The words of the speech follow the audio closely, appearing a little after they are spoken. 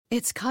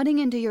It's cutting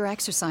into your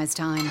exercise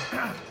time.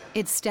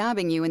 It's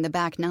stabbing you in the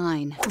back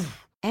nine.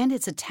 And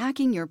it's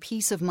attacking your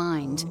peace of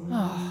mind.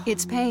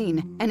 It's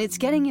pain, and it's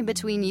getting in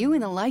between you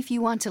and the life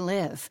you want to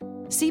live.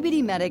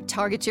 CBD Medic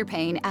targets your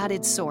pain at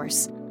its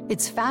source.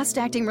 It's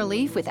fast-acting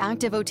relief with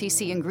active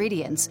OTC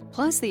ingredients,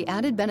 plus the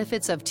added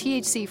benefits of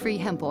THC-free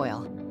hemp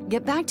oil.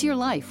 Get back to your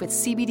life with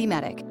CBD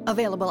Medic,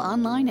 available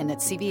online and at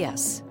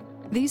CVS.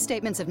 These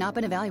statements have not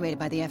been evaluated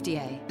by the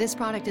FDA. This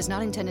product is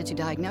not intended to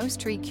diagnose,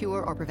 treat,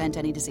 cure, or prevent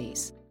any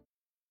disease.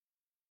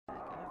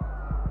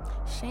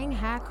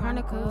 Shanghai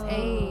Chronicles,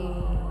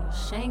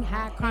 ayy.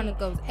 Shanghai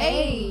Chronicles,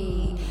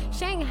 ayy.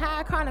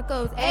 Shanghai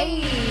Chronicles,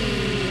 ayy.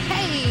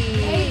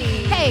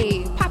 Hey,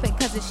 hey, pop it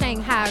cause it's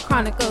Shanghai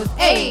Chronicles,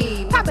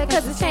 ayy. Pop it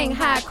cause it's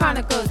Shanghai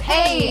Chronicles,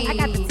 ayy. I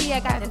got the tea, I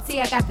got the tea,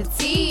 I got the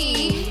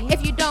tea.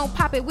 If you don't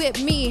pop it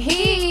with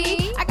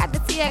me, I got the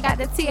tea, I got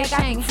the tea, I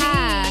got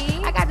Shanghai.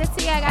 I got the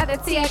tea, I got the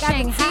tea, I got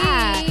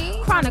Shanghai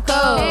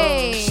Chronicles,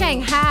 hey.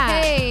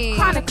 Shanghai hey.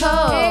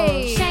 Chronicles,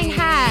 hey.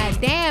 Shanghai,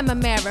 damn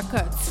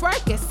America,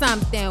 twerk is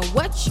something.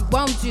 What you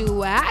won't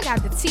do? I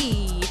got the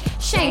tea.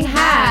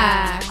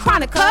 Shanghai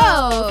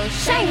Chronicles,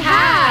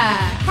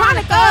 Shanghai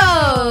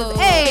Chronicles,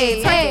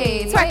 hey,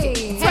 twerk it,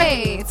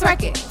 hey,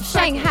 twerk it,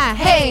 Shanghai,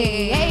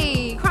 hey,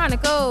 hey,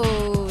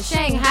 Chronicles,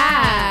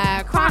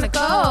 Shanghai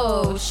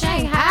Chronicles,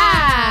 Shanghai.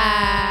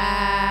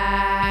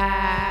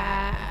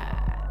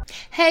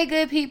 Hey,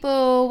 good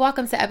people,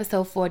 welcome to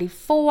episode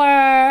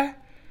 44.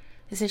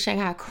 This is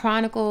Shanghai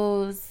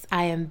Chronicles.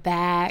 I am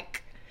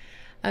back.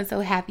 I'm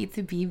so happy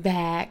to be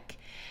back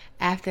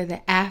after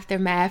the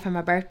aftermath from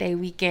my birthday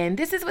weekend.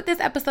 This is what this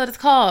episode is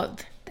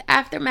called, the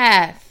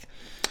aftermath.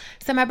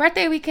 So my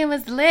birthday weekend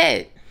was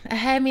lit. I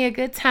had me a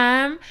good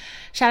time.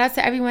 Shout out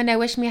to everyone that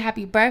wished me a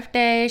happy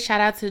birthday.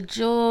 Shout out to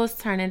Jules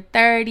turning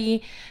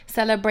 30,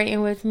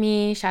 celebrating with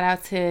me. Shout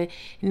out to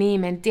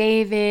Neem and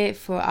David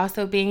for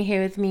also being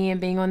here with me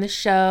and being on the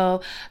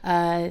show.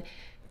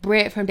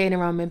 Britt from Dating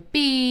Roman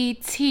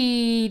B,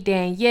 T,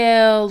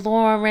 Danielle,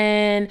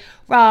 Lauren,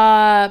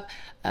 Rob,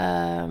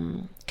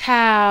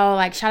 Cal,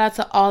 like shout out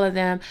to all of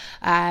them.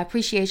 I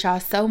appreciate y'all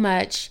so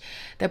much.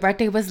 The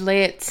birthday was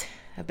lit.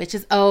 The bitch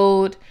is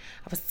old.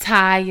 I was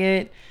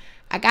tired.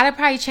 I gotta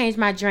probably change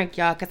my drink,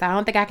 y'all, because I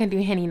don't think I can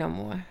do Henny no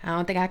more. I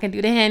don't think I can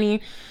do the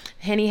Henny.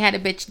 Henny had a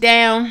bitch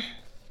down.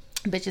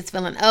 Bitch is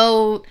feeling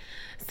old.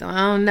 So I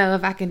don't know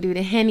if I can do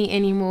the Henny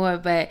anymore,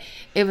 but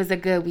it was a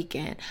good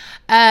weekend.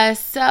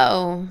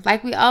 So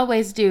like we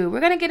always do, we're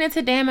going to get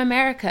into Damn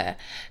America.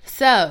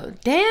 So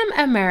Damn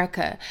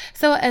America.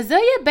 So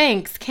Azealia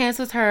Banks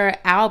cancels her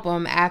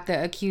album after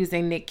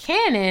accusing Nick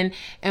Cannon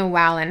and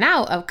Wildin'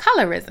 Out of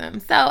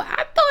colorism. So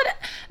I thought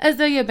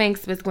Azealia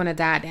Banks was going to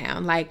die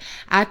down. Like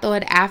I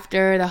thought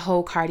after the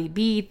whole Cardi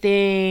B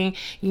thing,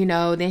 you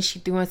know, then she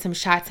threw in some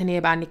shots in there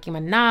about Nicki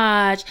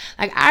Minaj.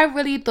 Like I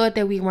really thought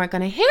that we weren't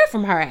going to hear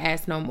from her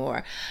ass no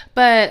more,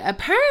 but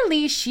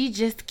apparently she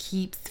just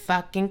keeps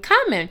fucking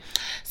coming.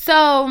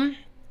 So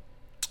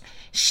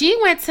she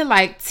went to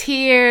like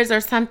Tears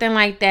or something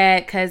like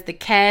that because the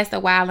cast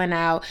of Wildin'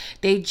 Out,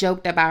 they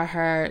joked about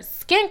her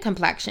skin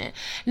complexion.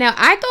 Now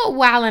I thought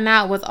Wildin'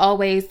 Out was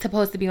always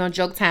supposed to be on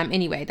Joke Time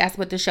anyway. That's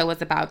what the show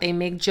was about. They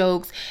make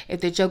jokes.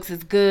 If the jokes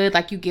is good,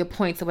 like you get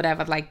points or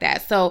whatever like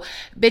that. So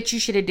bitch, you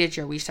should have did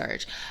your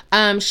research.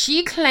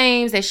 She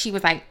claims that she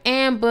was like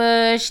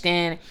ambushed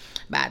and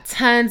by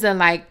tons of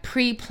like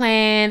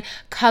pre-planned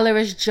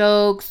colorist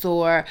jokes,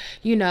 or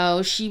you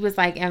know, she was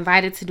like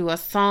invited to do a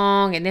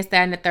song and this,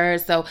 that, and the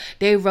third. So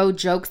they wrote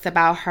jokes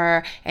about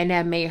her and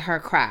that made her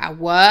cry.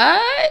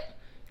 What?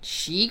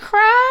 She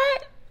cried?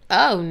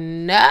 Oh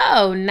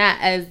no,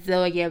 not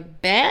Azealia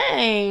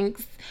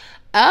Banks.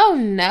 Oh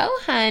no,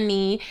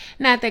 honey.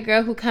 Not the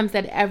girl who comes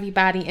at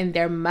everybody and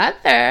their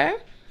mother.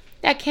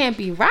 That can't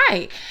be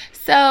right.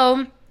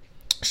 So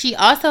she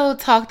also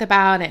talked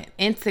about an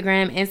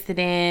Instagram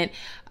incident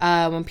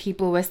when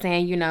people were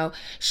saying, you know,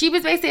 she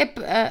was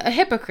basically a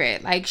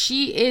hypocrite. Like,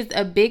 she is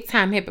a big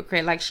time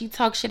hypocrite. Like, she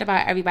talks shit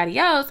about everybody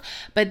else,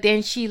 but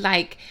then she,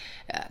 like,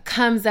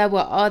 comes up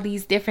with all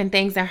these different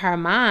things in her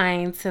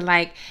mind to,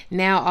 like,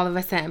 now all of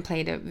a sudden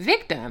play the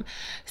victim.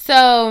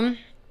 So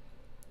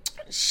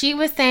she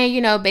was saying, you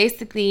know,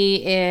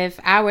 basically if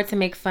I were to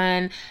make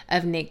fun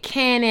of Nick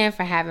Cannon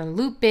for having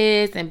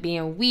lupus and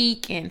being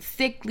weak and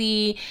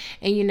sickly,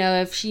 and, you know,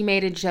 if she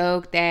made a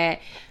joke that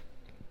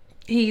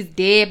he's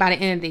dead by the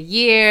end of the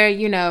year,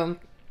 you know,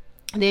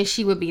 then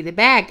she would be the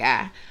bad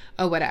guy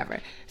or whatever.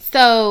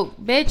 So,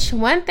 bitch,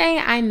 one thing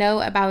I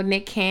know about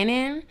Nick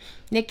Cannon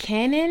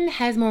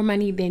has more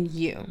money than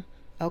you.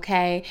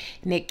 Okay?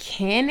 Nick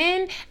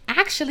Cannon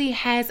actually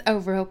has a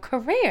real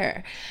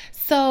career.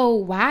 So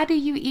why do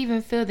you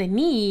even feel the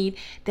need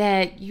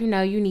that, you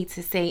know, you need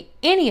to say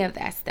any of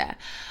that stuff?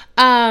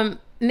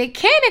 Nick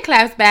Cannon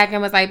claps back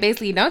and was like,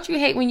 basically, don't you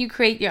hate when you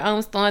create your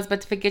own storms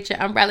but to forget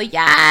your umbrella?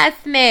 Yes,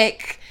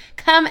 Nick.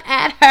 come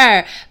at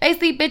her.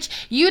 Basically, bitch,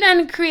 you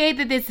done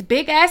created this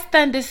big ass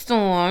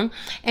thunderstorm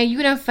and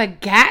you done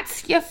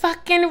forgot your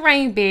fucking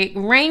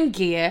rain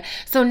gear.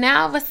 So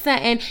now all of a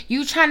sudden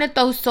you trying to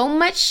throw so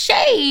much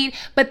shade,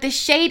 but the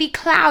shady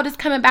cloud is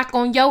coming back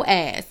on your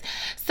ass.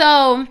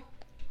 So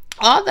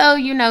although,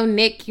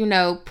 Nick,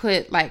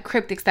 put like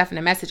cryptic stuff in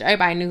the message,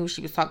 everybody knew who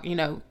she was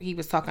talking, he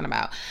was talking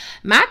about.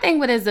 My thing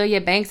with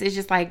Azealia Banks is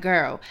just like,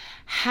 girl,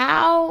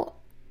 how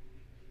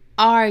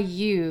are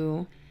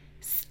you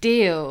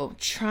still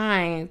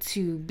trying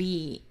to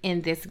be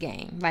in this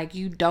game? Like,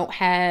 you don't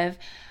have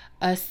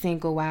a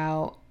single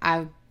out.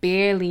 I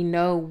barely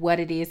know what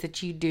it is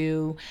that you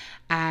do.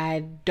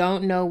 I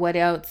don't know what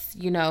else,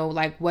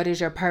 like, what is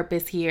your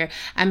purpose here?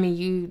 I mean,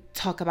 you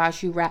talk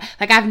about you rap.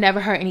 Like, I've never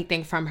heard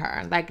anything from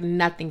her, like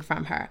nothing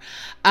from her.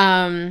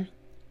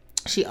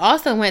 She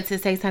also went to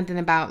say something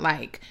about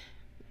like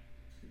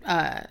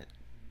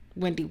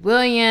Wendy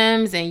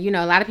Williams, and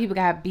a lot of people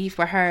got beef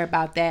with her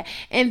about that.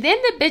 And then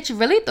the bitch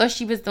really thought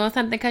she was doing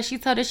something because she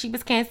told her she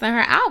was canceling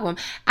her album.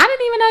 I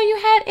didn't even know you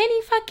had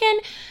any fucking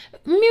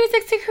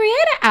music to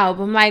create an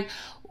album. Like,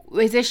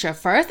 is this your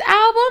first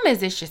album? Is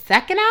this your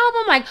second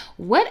album? Like,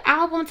 what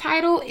album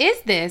title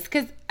is this?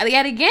 Because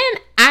yet again,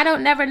 I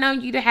don't never know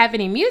you to have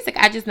any music.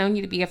 I just know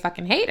you to be a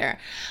fucking hater.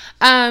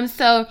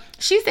 So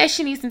she said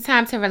she needs some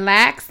time to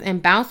relax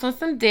and bounce on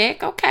some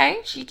dick.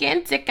 Okay, she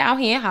getting dick out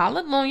here.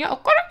 Hallelujah.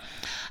 Okay.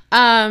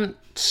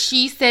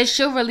 She says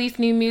she'll release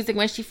new music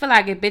when she feel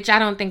like it. Bitch, I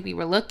don't think we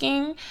were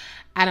looking.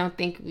 I don't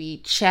think we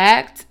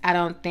checked. I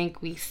don't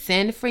think we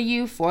send for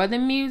you for the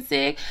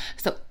music.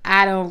 So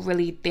I don't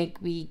really think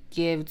we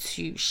give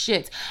two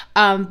shits.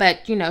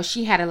 But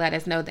she had to let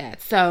us know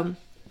that. So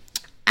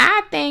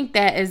I think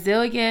that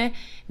Azealia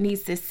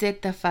needs to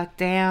sit the fuck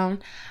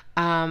down.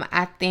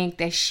 I think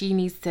that she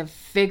needs to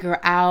figure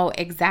out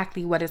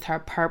exactly what is her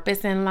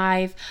purpose in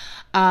life.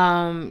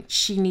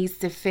 She needs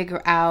to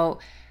figure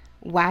out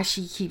why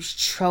she keeps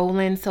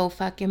trolling so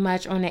fucking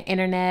much on the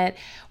internet.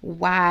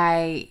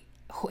 Why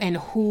and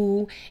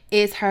who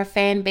is her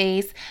fan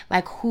base?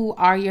 Like, who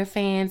are your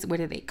fans? Where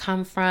do they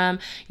come from?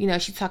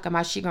 She's talking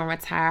about she gonna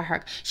retire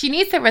her. She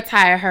needs to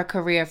retire her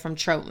career from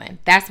trolling.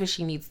 That's what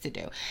she needs to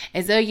do.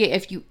 Azealia,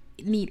 if you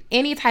need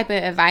any type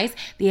of advice,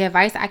 the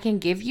advice I can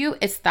give you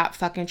is stop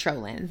fucking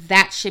trolling.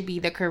 That should be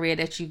the career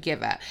that you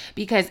give up.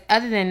 Because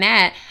other than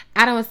that,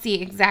 I don't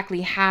see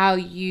exactly how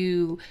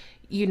you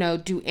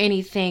do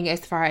anything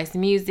as far as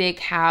music,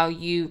 how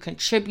you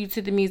contribute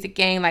to the music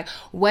game. Like,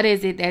 what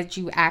is it that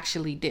you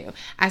actually do?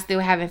 I still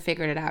haven't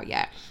figured it out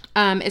yet.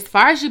 As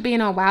far as you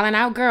being on Wildin'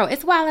 Out, girl,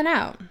 it's Wildin'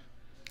 Out.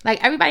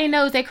 Like, everybody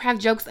knows they crack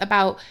jokes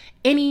about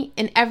any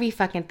and every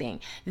fucking thing.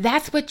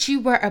 That's what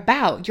you were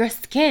about, your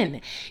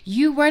skin.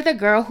 You were the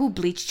girl who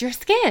bleached your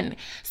skin.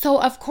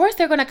 So, of course,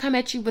 they're going to come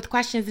at you with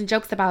questions and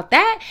jokes about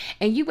that.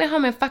 And you went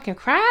home and fucking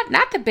cried.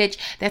 Not the bitch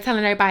that's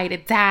telling everybody to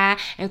die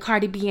and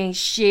Cardi B ain't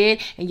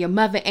shit and your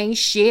mother ain't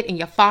shit and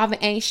your father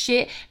ain't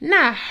shit.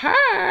 Not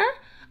her.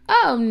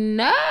 Oh,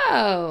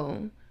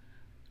 no.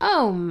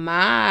 Oh,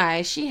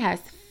 my. She has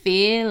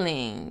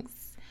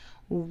feelings.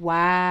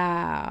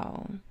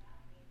 Wow.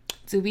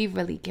 Do we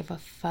really give a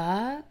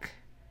fuck?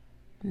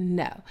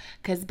 No.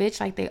 Because,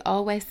 bitch, like they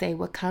always say,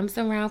 what comes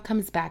around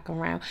comes back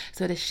around.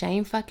 So the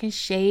same fucking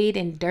shade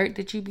and dirt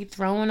that you be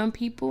throwing on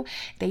people,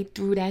 they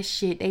threw that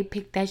shit. They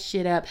picked that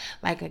shit up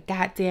like a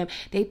goddamn,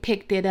 they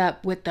picked it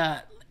up with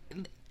the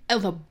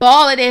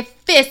ball of their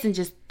fist and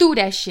just threw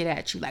that shit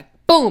at you. Like,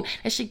 boom.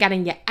 That shit got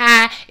in your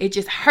eye. It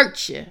just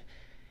hurt you.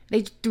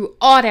 They threw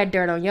all that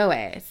dirt on your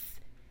ass.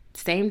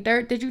 Same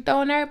dirt that you throw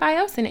on everybody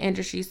else in the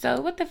industry. So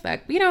what the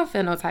fuck? We don't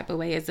feel no type of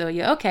way,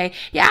 Azealia. Okay,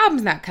 your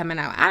album's not coming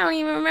out. I don't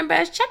even remember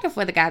us checking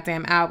for the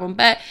goddamn album.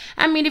 But,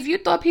 I mean, if you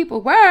thought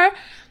people were,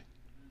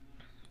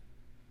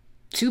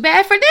 too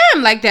bad for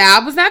them. Like, the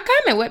album's not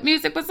coming. What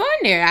music was on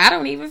there? I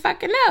don't even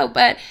fucking know.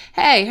 But,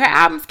 hey, her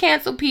album's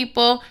canceled,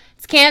 people.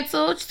 It's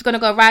canceled. She's going to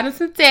go ride on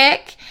some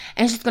dick.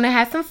 And she's going to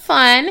have some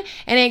fun.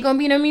 And ain't going to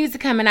be no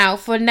music coming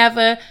out for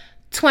another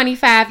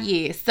 25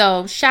 years.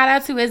 So shout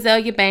out to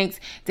Azealia Banks.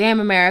 Damn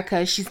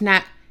America, she's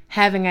not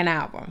having an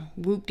album.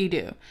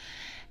 Whoop-de-doo.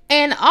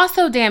 And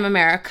also, damn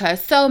America.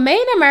 So Made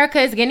in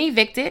America is getting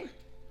evicted.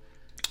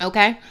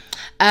 Okay.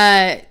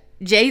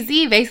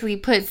 Jay-Z basically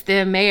puts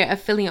the mayor of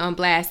Philly on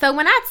blast. So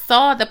when I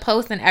saw the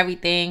post and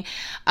everything,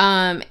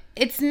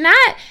 it's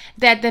not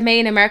that the Made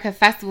in America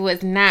festival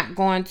is not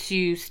going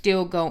to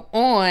still go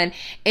on.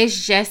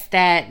 It's just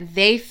that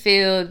they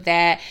feel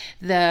that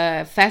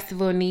the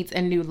festival needs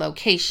a new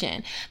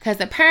location. Because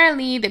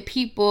apparently the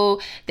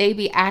people, they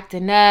be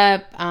acting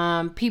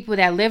up. People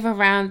that live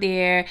around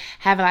there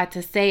have a lot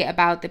to say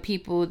about the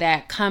people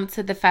that come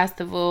to the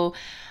festival.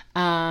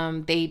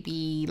 They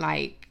be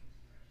like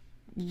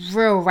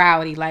real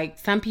rowdy. Like,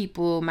 some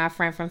people, my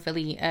friend from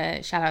Philly,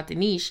 shout out to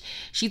Niche,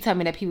 she told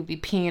me that people be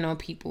peeing on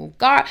people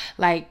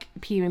like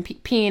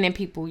peeing in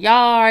people's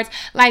yards,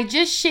 like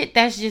just shit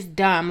that's just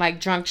dumb, like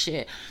drunk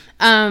shit.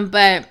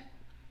 But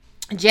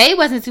Jay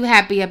wasn't too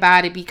happy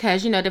about it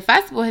because, the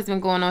festival has been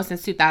going on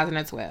since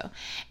 2012.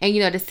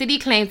 And, the city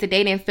claims that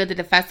they didn't feel that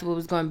the festival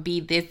was going to be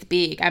this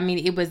big. I mean,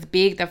 it was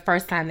big the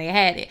first time they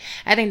had it.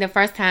 I think the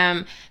first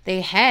time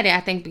they had it, I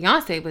think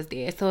Beyonce was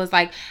there. So it's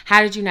like,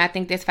 how did you not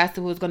think this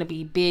festival was going to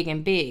be big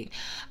and big?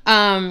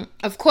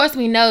 Of course,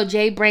 we know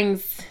Jay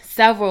brings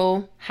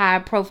several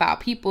high-profile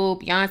people.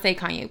 Beyonce,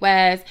 Kanye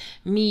West,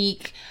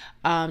 Meek,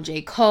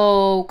 J.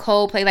 Cole,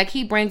 Coldplay. Like,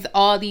 he brings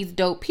all these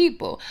dope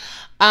people.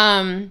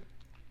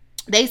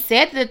 They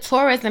said that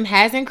tourism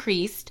has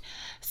increased,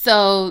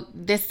 so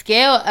the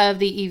scale of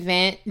the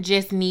event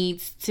just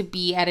needs to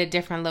be at a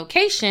different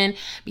location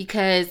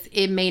because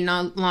it may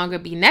no longer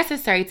be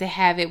necessary to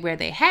have it where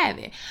they have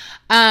it.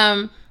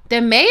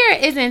 The mayor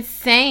isn't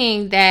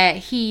saying that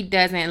he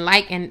does not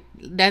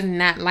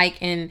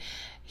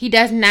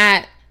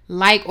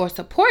like or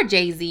support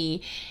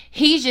Jay-Z.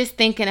 He's just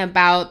thinking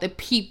about the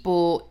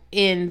people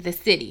in the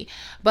city.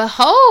 But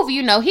Hove,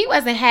 he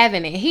wasn't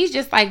having it. He's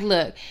just like,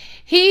 look,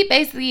 he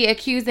basically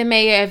accused the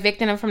mayor of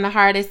evicting him from the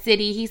heart of the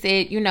city. He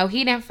said,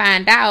 he didn't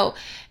find out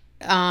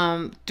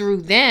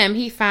through them.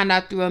 He found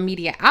out through a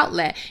media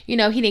outlet. He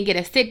didn't get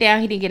a sit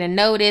down. He didn't get a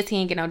notice. He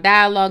didn't get no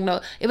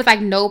dialogue. It was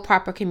like no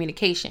proper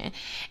communication.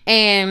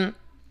 And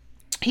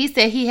he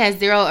said he has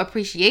zero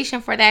appreciation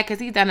for that because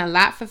he's done a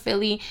lot for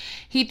Philly.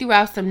 He threw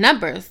out some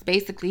numbers.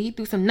 Basically, he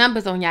threw some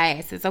numbers on your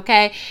asses,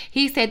 okay?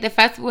 He said the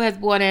festival has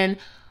brought in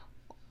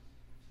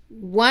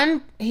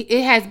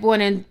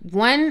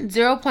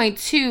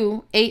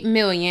 0.28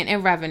 million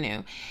in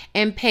revenue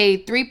and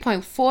paid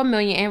 3.4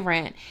 million in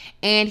rent.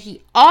 And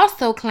he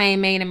also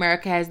claimed Made in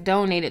America has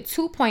donated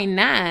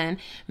 2.9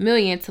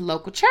 million to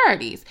local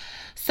charities.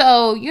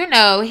 So,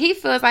 he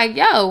feels like,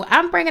 yo,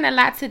 I'm bringing a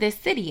lot to this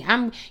city.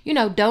 I'm,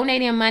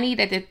 donating money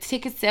that the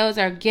ticket sales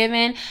are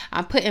giving.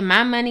 I'm putting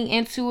my money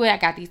into it. I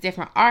got these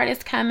different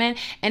artists coming.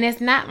 And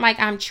it's not like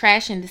I'm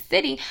trashing the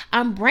city.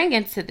 I'm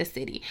bringing to the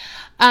city.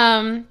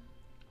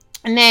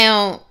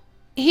 Now,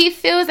 he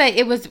feels that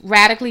it was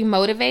radically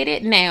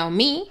motivated. Now,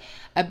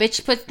 a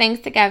bitch puts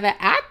things together.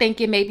 I think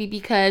it may be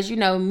because,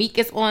 Meek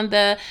is on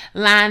the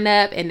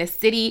lineup and the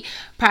city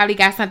probably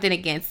got something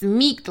against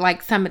Meek,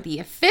 like some of the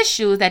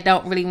officials that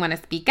don't really want to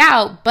speak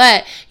out.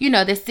 But,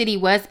 the city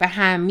was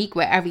behind Meek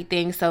with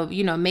everything. So,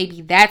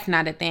 maybe that's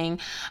not a thing.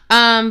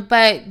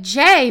 But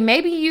Jay,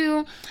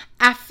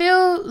 I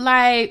feel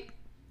like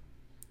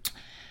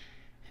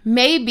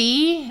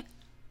maybe...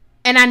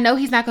 And I know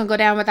he's not going to go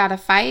down without a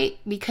fight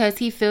because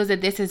he feels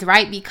that this is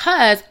right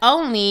because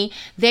only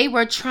they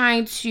were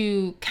trying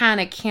to kind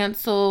of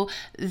cancel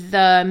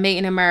the Made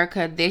in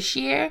America this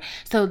year.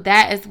 So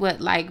that is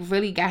what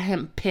really got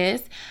him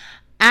pissed.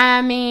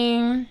 I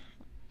mean,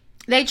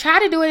 they tried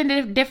to do it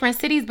in different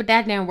cities, but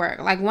that didn't work.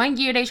 Like 1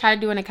 year they tried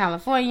to do it in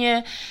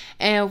California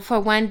and for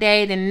one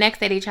day, the next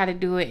day they tried to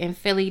do it in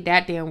Philly.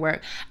 That didn't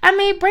work. I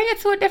mean, bring it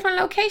to a different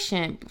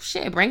location.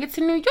 Shit, bring it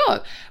to New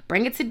York.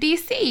 Bring it to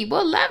DC.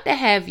 We'll love to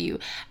have you.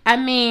 I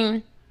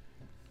mean,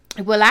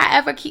 would I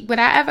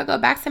ever go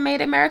back to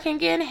Made American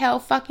again? Hell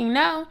fucking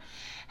no.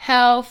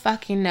 Hell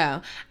fucking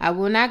no. I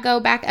will not go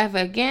back ever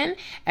again.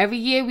 Every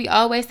year we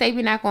always say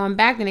we're not going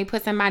back. Then they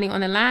put somebody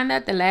on the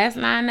lineup. The last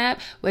lineup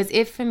was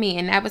It For Me,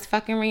 and that was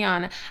fucking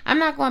Rihanna. I'm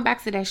not going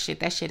back to that shit.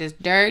 That shit is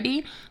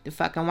dirty. The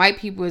fucking white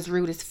people is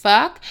rude as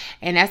fuck.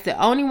 And that's the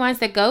only ones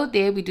that go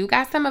there. We do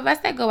got some of us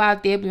that go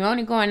out there, but we're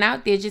only going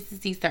out there just to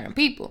see certain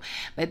people.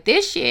 But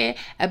this year,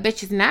 a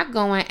bitch is not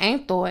going,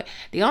 ain't thought.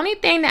 The only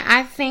thing that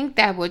I think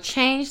that will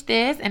change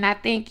this, and I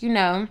think,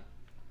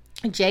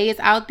 Jay is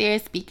out there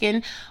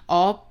speaking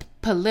all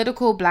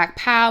political black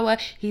power.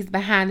 He's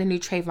behind the new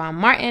Trayvon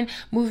Martin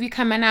movie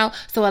coming out.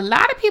 So a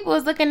lot of people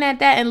is looking at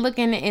that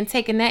and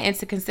taking that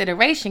into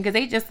consideration because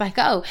they just like,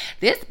 oh,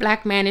 this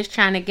black man is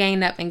trying to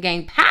gain up and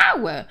gain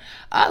power.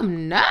 Oh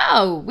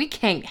no, we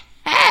can't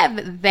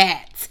have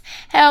that.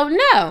 Hell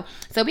no.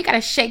 So we got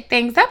to shake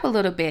things up a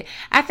little bit.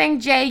 I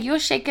think, Jay, you'll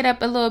shake it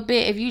up a little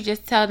bit if you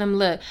just tell them,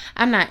 look,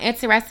 I'm not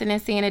interested in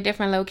seeing a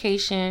different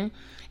location.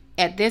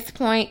 At this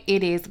point,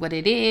 it is what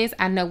it is.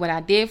 I know what I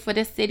did for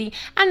the city.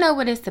 I know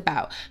what it's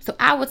about. So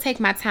I will take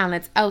my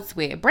talents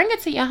elsewhere. Bring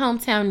it to your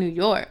hometown, New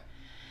York.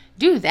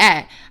 Do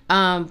that.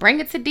 Bring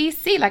it to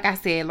DC. Like I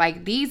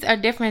said, these are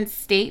different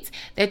states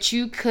that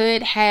you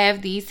could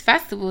have these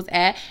festivals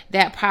at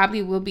that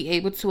probably will be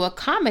able to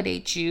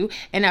accommodate you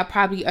and that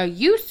probably are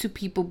used to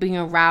people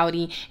being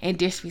rowdy and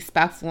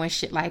disrespectful and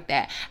shit like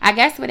that. I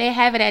guess where they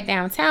have it at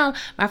downtown,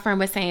 my friend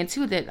was saying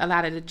too that a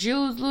lot of the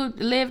Jews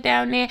live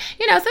down there. So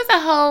it's a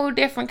whole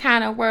different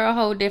kind of world,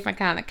 whole different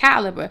kind of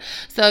caliber.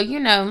 So,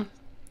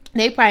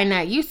 they probably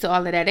not used to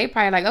all of that. They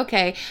probably like,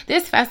 okay,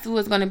 this festival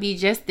is going to be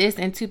just this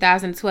in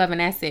 2012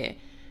 and that's it.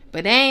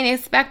 But they ain't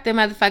expect the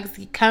motherfuckers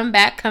to coming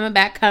back. So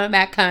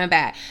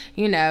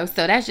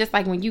that's just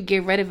like when you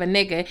get rid of a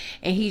nigga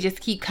and he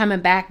just keep coming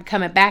back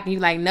and you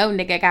like, no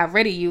nigga, I got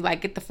rid of you. Like,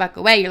 get the fuck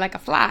away. You're like a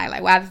fly.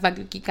 Like, why the fuck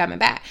do you keep coming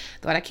back?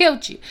 Thought I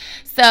killed you.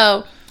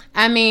 So,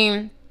 I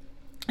mean,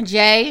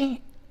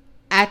 Jay,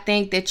 I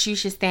think that you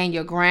should stand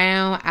your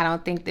ground. I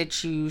don't think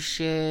that you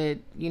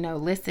should,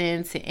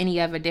 listen to any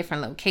other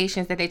different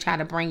locations that they try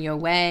to bring your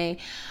way.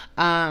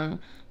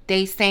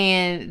 They're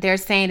saying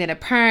that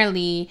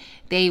apparently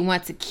they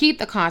want to keep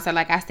the concert,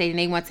 like I stated, and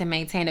they want to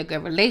maintain a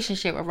good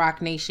relationship with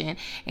Roc Nation,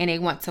 and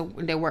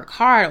they work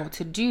hard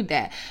to do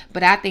that.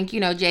 But I think,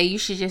 Jay, you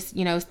should just,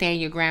 stand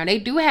your ground. They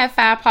do have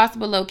 5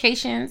 possible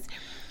locations,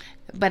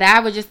 but I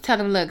would just tell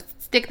them, look,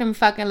 stick them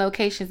fucking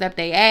locations up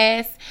their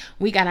ass.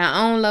 We got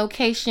our own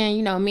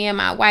location. Me and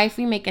my wife,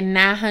 we making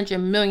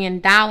 $900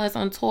 million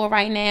on tour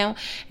right now.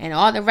 And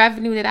all the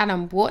revenue that I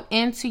done brought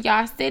into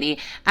y'all city,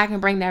 I can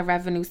bring that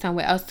revenue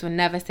somewhere else to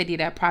another city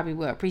that probably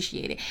will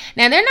appreciate it.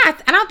 Now, I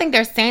don't think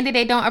they're saying that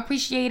they don't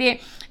appreciate it.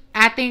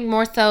 I think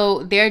more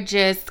so they're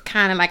just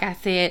kind of, like I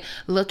said,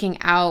 looking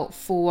out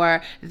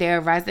for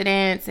their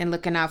residents and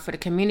looking out for the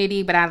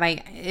community. But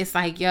it's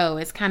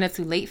kind of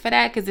too late for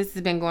that, because this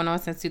has been going on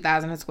since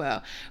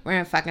 2012. We're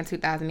in fucking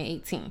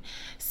 2018.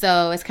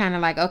 So it's kind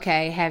of like,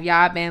 okay, have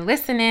y'all been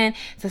listening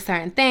to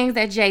certain things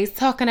that Jay's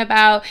talking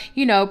about,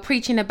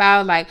 preaching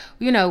about,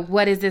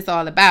 what is this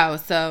all about?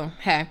 So,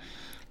 hey.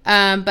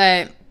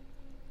 But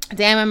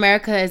Damn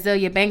America,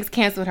 Azealia Banks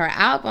canceled her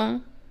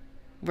album.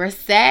 We're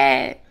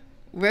sad.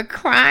 We're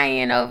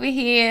crying over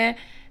here.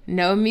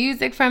 No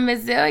music from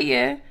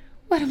Azealia.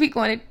 What are we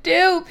going to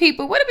do,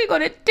 people? What are we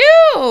going to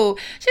do?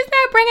 She's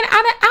not bringing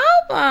out an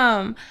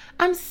album.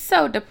 I'm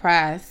so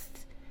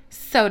depressed.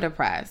 So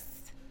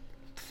depressed.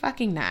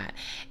 Fucking not.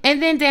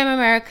 And then Damn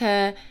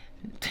America,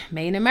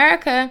 Made in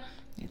America,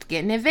 it's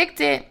getting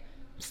evicted.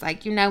 It's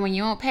like, when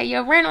you don't pay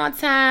your rent on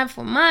time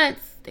for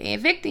months, they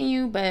evicting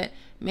you. But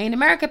Made in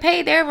America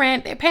paid their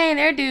rent. They're paying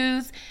their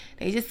dues.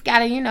 They just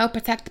got to,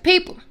 protect the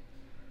people.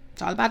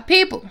 It's all about the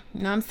people.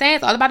 You know what I'm saying?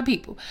 It's all about the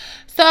people.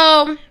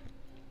 So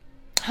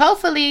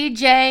hopefully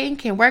Jay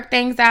can work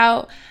things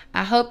out.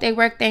 I hope they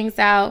work things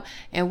out,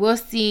 and we'll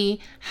see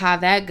how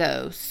that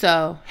goes.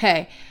 So,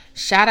 hey,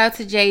 shout out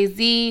to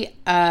Jay-Z.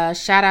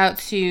 Shout out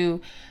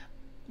to,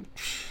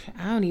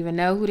 I don't even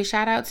know who to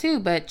shout out to,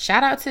 but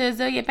shout out to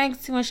Azealia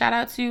Banks too, and shout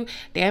out to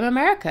Damn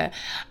America.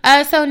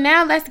 So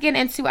now let's get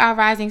into our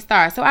rising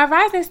star. So our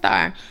rising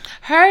star,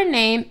 her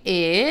name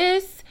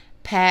is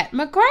Pat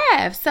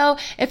McGrath. So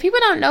if people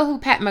don't know who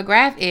Pat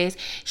McGrath is,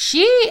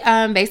 she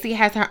basically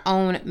has her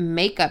own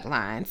makeup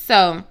line.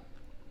 So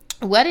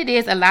what it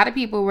is, a lot of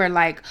people were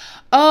like,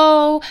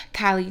 oh,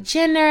 Kylie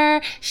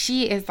Jenner,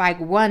 she is like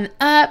one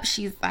up.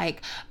 She's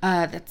like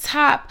the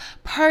top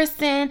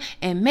person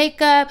in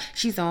makeup.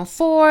 She's on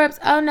Forbes.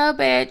 Oh, no,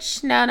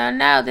 bitch.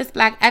 No. This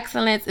Black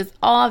excellence is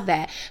all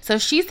that. So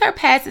she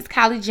surpasses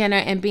Kylie Jenner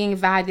in being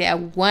valued at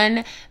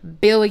 $1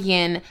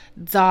 billion.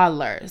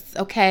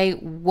 Okay?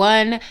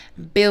 $1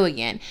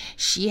 billion.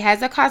 She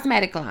has a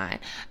cosmetic line.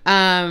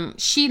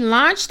 She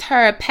launched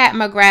her Pat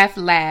McGrath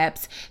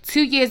Labs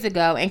 2 years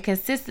ago, and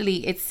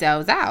consistently it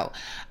sells out.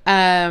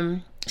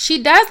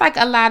 She does like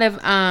a lot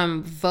of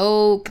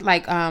Vogue,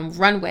 like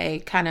runway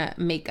kind of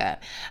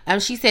makeup.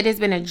 She said it's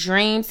been a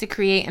dream to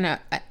create an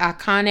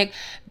iconic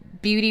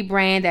beauty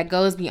brand that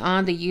goes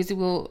beyond the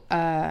usual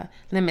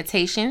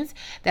limitations,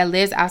 that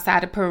lives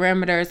outside the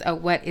perimeters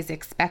of what is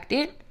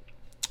expected.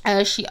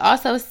 She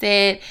also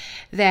said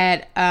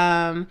that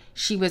a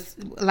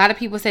lot of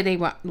people said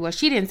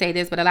she didn't say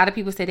this, but a lot of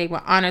people said they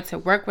were honored to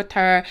work with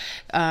her.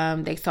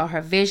 They saw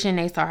her vision,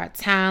 they saw her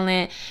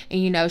talent,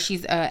 and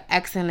she's an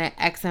excellent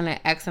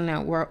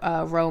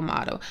role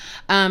model.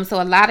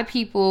 So a lot of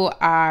people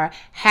are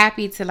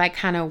happy to like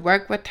kind of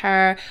work with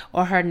her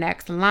or her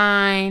next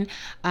line.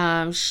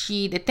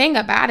 The thing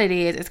about it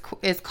is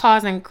it's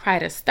causing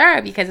quite a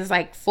stir, because it's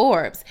like,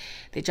 Forbes,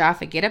 did y'all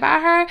forget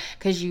about her?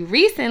 Because you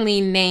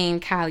recently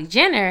named Kylie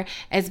Jenner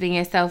as being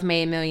a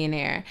self-made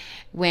millionaire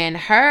when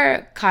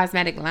her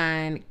cosmetic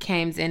line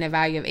comes in a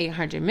value of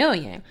 $800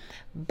 million.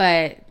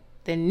 But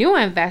the new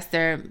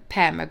investor,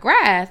 Pat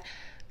McGrath,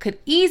 could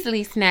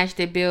easily snatch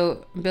the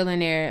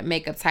billionaire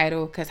makeup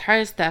title, because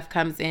her stuff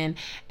comes in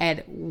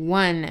at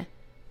 $1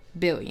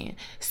 billion.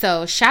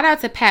 So shout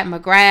out to Pat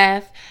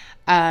McGrath.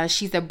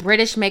 She's a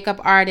British makeup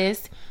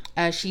artist.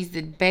 She's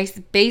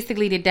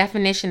basically the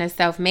definition of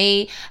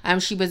self-made.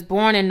 She was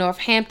born in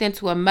Northampton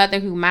to a mother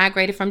who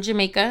migrated from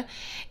Jamaica,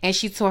 and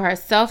she taught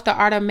herself the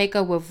art of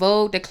makeup with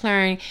Vogue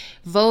declared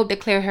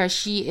her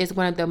she is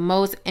one of the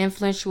most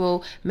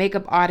influential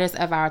makeup artists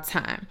of our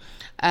time.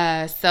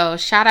 So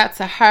shout out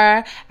to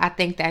her. I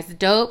think that's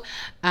dope.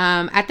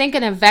 I think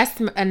an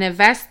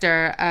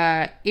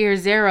investor, Ear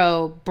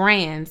Zero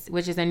Brands,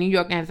 which is a New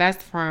York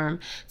invest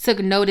firm, took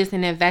notice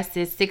and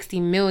invested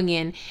 $60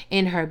 million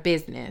in her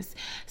business.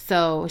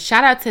 So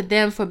shout out to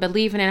them for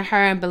believing in her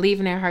and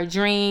believing in her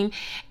dream.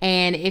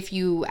 And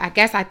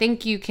I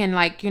think you can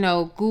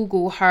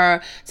Google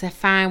her to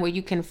find where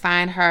you can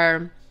find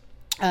her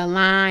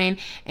line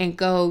and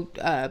go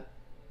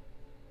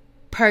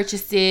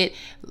purchase it.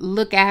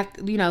 Look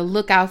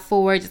out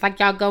for it. Just like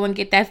y'all go and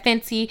get that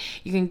Fenty,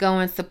 you can go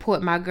and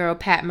support my girl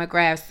Pat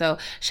McGrath. So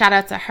shout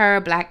out to her.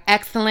 Black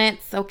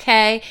excellence,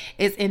 okay,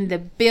 is in the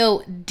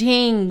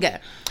building.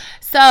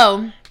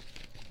 So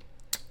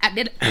I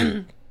did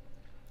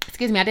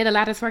Excuse me, I did a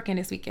lot of twerking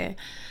this weekend.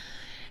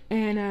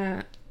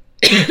 And,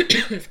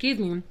 excuse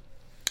me,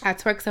 I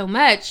twerked so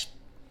much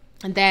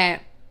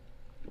that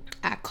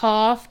I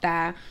coughed.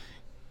 I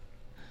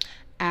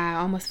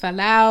almost fell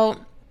out.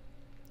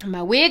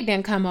 My wig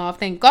didn't come off,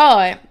 thank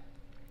God,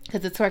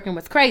 because the twerking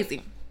was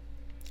crazy.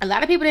 A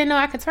lot of people didn't know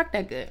I could twerk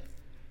that good.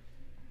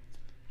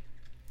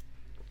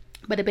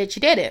 But the bitch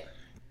did it.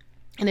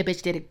 And the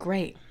bitch did it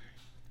great.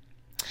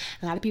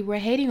 A lot of people were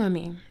hating on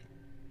me.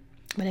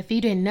 But if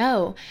you didn't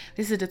know,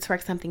 this is the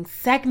Twerk Something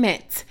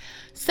segment.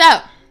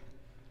 So,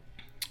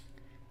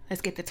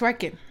 let's get to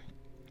twerking.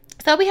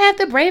 So we have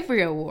the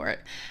Bravery Award.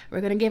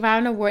 We're going to give out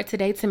an award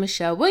today to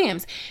Michelle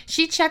Williams.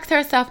 She checked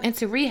herself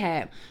into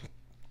rehab.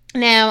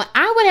 Now,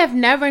 I would have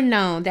never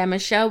known that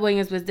Michelle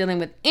Williams was dealing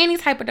with any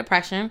type of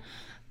depression,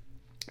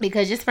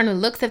 because just from the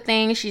looks of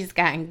things, she just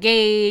got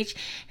engaged,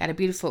 got a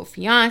beautiful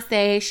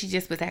fiance. She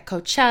just was at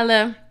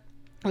Coachella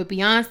with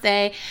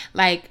Beyonce.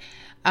 Like,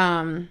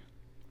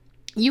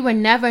 you would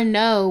never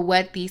know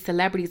what these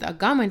celebrities are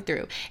going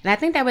through. And I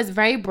think that was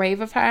very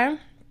brave of her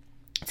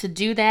to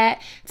do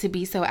that, to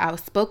be so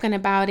outspoken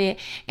about it,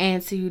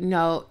 and to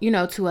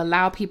to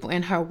allow people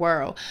in her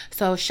world.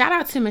 So shout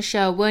out to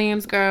Michelle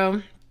Williams,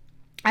 girl.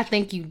 I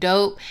think you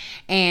dope,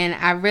 and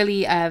I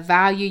really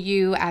value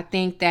you. I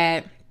think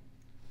that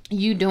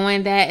you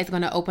doing that is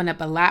going to open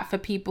up a lot for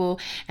people,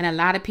 and a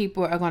lot of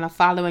people are going to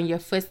follow in your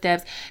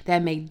footsteps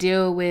that may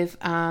deal with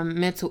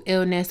mental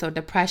illness or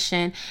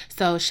depression.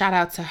 So shout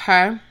out to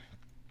her.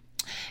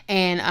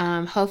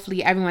 And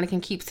hopefully everyone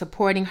can keep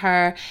supporting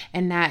her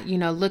and not,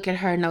 look at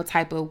her no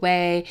type of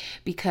way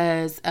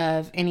because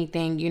of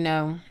anything,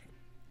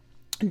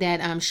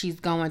 that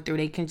she's going through.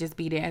 They can just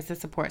be there as a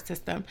support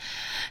system.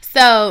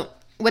 So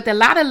with a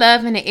lot of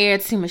love in the air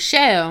to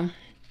Michelle,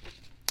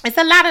 it's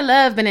a lot of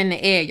love been in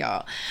the air,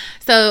 y'all.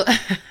 So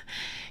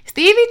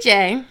Stevie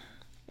J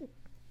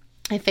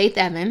and Faith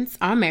Evans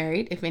are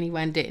married, if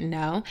anyone didn't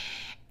know.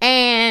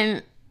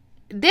 And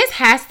this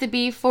has to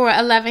be for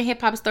a Love and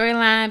Hip Hop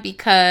storyline,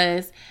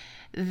 because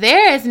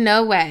there is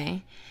no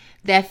way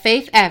that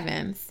Faith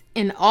Evans,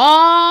 in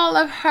all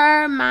of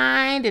her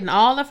mind and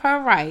all of her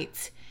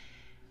rights,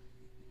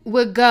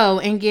 would go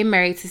and get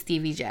married to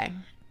Stevie J.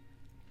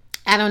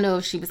 I don't know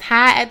if she was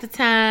high at the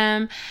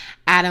time.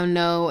 I don't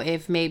know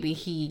if maybe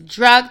he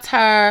drugged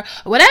her,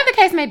 whatever the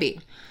case may be.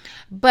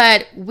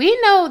 But we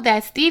know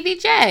that Stevie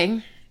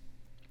J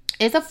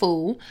is a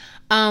fool.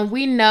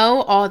 We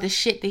know all the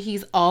shit that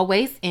he's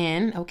always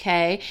in,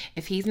 okay?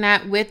 If he's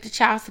not with the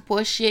child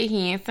support shit,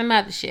 he in some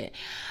other shit.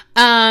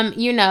 I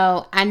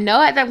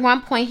know at that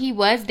one point he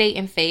was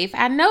dating Faith.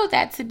 I know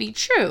that to be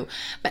true.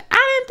 But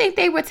I didn't think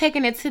they were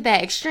taking it to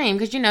that extreme,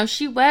 because,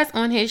 she was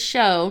on his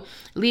show,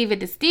 Leave It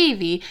to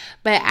Stevie.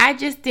 But I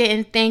just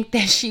didn't think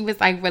that she was,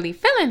 really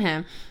feeling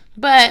him.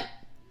 But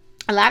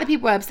a lot of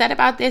people are upset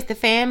about this, the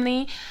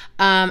family.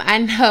 I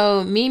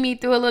know Mimi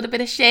threw a little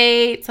bit of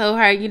shade, told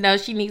her,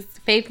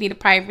 Faith need to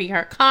probably read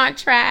her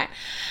contract.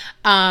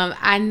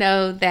 I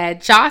know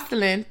that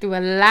Jocelyn threw a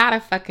lot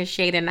of fucking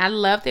shade, and I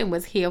loved it and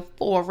was here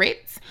for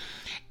it.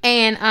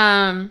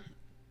 And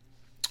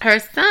her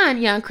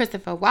son, young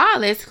Christopher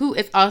Wallace, who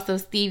is also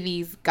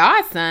Stevie's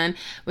godson,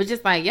 was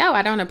just like, yo,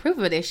 I don't approve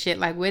of this shit.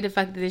 Like, where the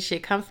fuck did this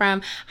shit come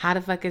from? How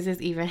the fuck is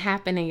this even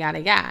happening? Yada,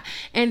 yada.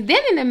 And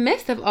then in the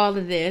midst of all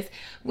of this,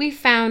 we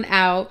found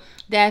out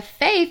that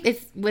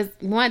Faith was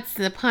once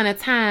upon a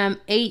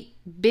time ate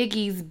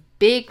Biggie's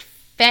big,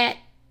 fat,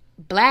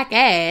 black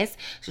ass.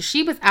 So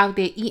she was out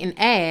there eating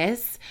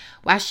ass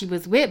while she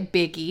was with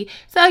Biggie.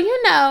 So,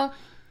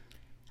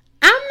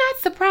 I'm not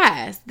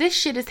surprised this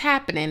shit is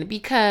happening,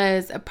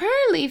 because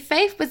apparently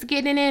Faith was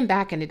getting in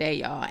back in the day,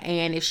 y'all.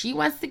 And if she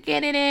wants to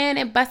get it in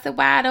and bust it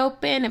wide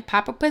open and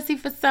pop a pussy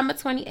for summer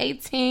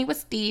 2018 with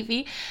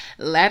Stevie,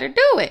 let her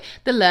do it.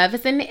 The love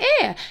is in the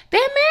air.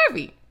 They're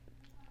married.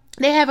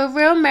 They have a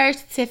real marriage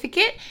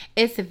certificate.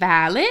 It's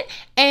valid.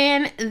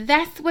 And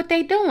that's what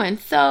they're doing.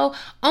 So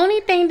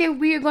only thing that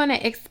we're going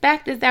to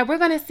expect is that we're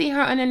going to see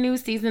her on a new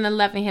season of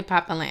Love and Hip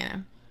Hop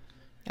Atlanta.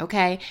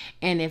 Okay?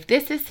 And if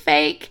this is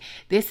fake,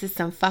 this is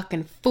some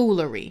fucking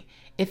foolery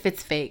if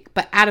it's fake.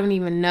 But I don't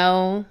even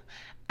know.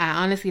 I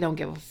honestly don't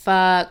give a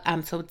fuck.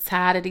 I'm so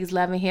tired of these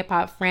Love and Hip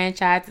Hop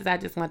franchises. I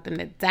just want them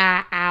to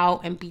die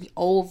out and be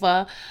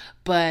over.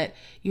 But,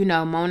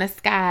 Mona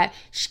Scott,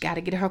 she got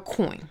to get her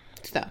coin.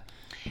 So,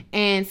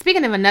 and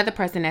speaking of another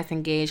person that's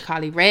engaged,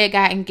 Carly Rae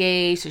got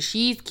engaged, so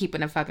she's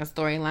keeping a fucking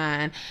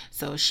storyline.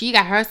 So she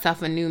got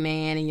herself a new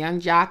man, and Young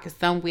Jock is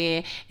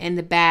somewhere in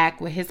the back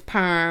with his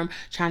perm,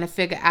 trying to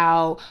figure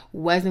out,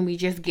 wasn't we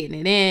just getting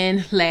it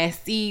in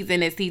last season?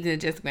 This season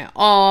just went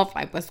off,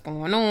 like what's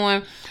going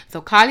on? So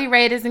Carly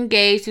Rae is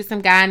engaged to some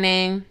guy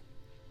named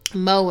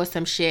Mo or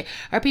some shit.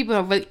 Her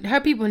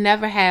people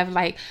never have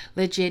like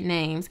legit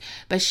names,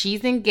 but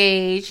she's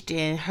engaged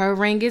and her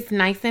ring is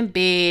nice and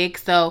big,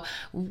 so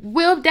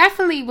we'll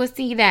definitely will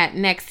see that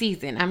next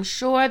season. I'm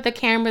sure the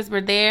cameras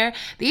were there.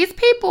 These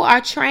people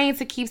are trained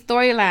to keep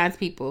storylines,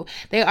 people.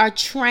 They are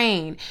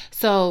trained.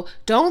 So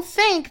don't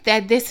think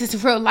that this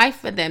is real life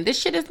for them. This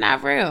shit is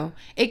not real.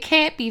 It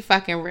can't be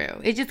fucking real.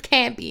 It just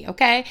can't be,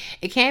 okay?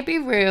 It can't be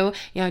real.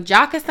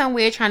 Jock is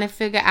somewhere trying to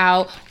figure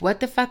out what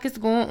the fuck is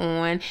going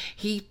on.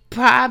 He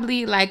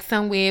probably like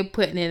somewhere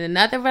putting in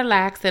another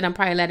relaxer and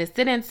probably let it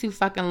sit in too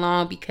fucking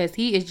long because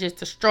he is just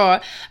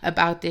distraught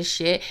about this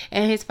shit,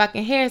 and his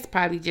fucking hair is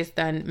probably just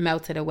done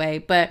melted away,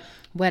 but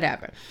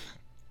whatever.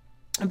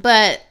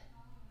 But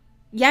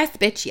yes,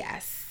 bitch,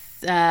 yes.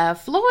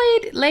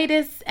 Floyd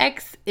latest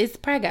ex is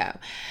preggo.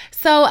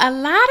 So a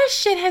lot of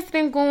shit has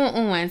been going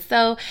on.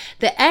 So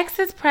the ex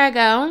is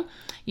preggo.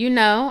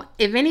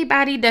 If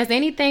anybody does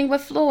anything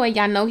with Floyd,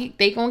 y'all know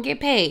they gonna get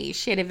paid.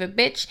 Shit, if a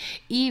bitch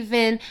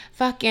even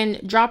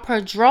fucking drop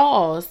her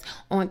drawers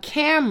on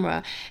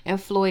camera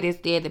and Floyd is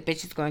there, the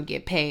bitch is gonna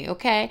get paid,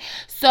 okay?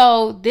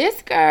 So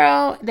this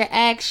girl, the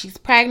ex, she's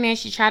pregnant.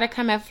 She tried to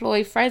come at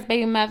Floyd's first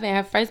baby mother, and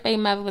her first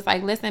baby mother was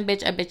like, listen,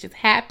 bitch, a bitch is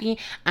happy.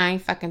 I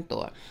ain't fucking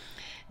thought.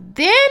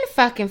 Then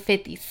fucking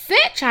 50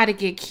 Cent tried to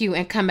get cute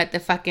and come at the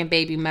fucking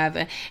baby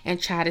mother and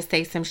try to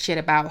say some shit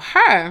about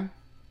her.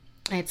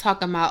 And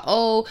talking about,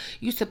 oh,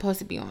 you supposed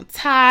to be on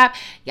top,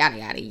 yada,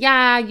 yada,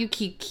 yada. You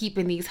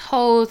keeping these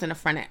hoes in the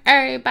front of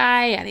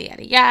everybody, yada,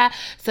 yada, yada.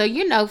 So,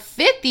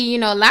 50,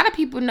 a lot of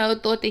people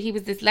thought that he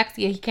was dyslexic,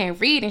 he can't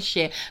read and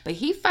shit. But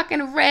he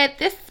fucking read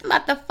this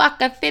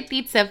motherfucker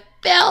 50 to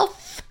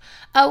filth.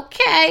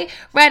 Okay,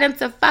 read him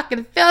to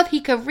fucking filth.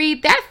 He could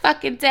read that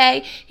fucking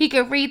day. He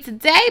could read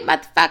today,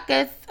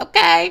 motherfuckers.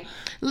 Okay,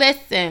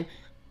 listen.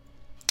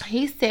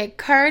 He said,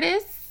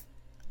 Curtis,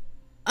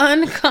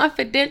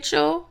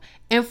 unconfidential,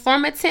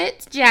 informant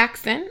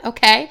Jackson,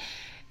 okay?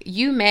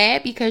 You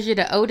mad because you're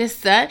the oldest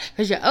son?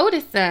 Because your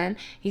oldest son,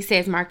 he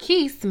says,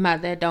 Marquise,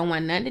 mother, don't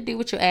want nothing to do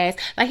with your ass.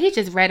 Like, he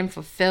just read him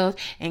for filth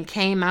and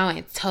came out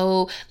and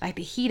told, like,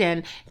 that he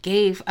done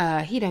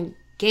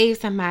gave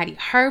somebody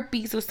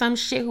herpes or some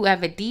shit,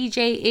 whoever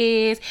DJ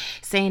is,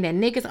 saying that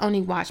niggas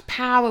only watch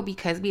Power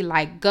because we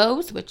like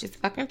ghosts, which is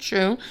fucking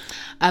true.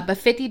 But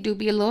 50 do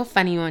be a little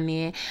funny on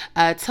there.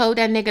 Told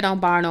that nigga don't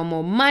borrow no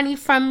more money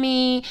from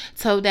me.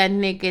 Told that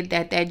nigga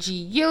that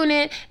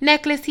G-Unit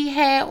necklace he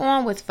had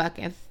on was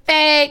fucking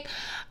fake.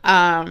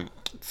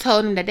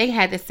 Told him that they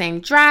had the same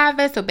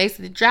driver, so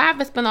basically the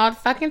driver spent all the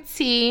fucking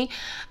tea.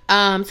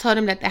 Told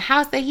him that the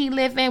house that he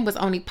lived in was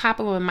only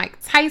popping when Mike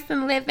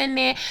Tyson lived in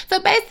there. So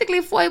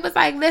basically Floyd was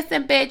like,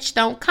 listen, bitch,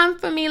 don't come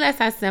for me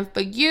unless I send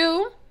for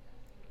you.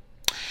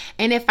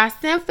 And if I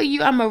send for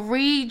you, I'm going to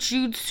read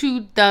you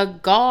to the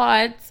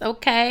gods,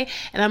 okay?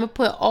 And I'm going to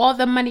put all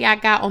the money I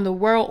got on the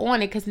world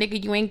on it because,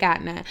 nigga, you ain't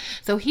got none.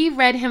 So he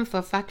read him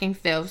for fucking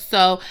filth.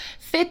 So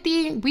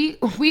 50, we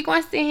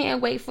going to sit here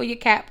and wait for your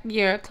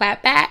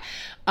clap back.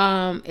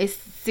 It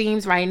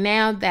seems right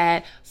now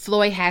that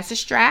Floyd has a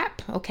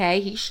strap, okay?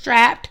 He's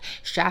strapped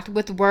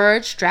with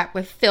words, strapped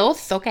with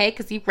filth, okay?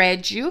 Because he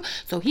read you.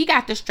 So he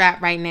got the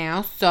strap right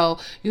now. So,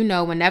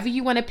 whenever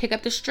you want to pick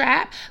up the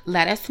strap,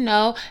 let us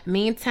know.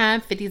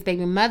 Meantime, 50's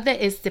baby mother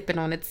is sipping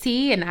on the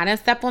tea, and I done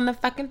sip on the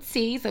fucking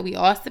tea. So we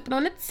all sipping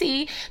on the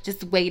tea,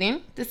 just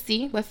waiting to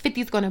see what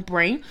 50's going to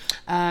bring.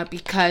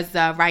 Because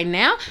right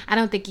now, I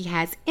don't think he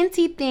has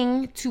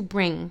anything to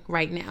bring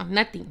right now.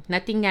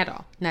 Nothing at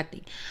all.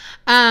 Nothing.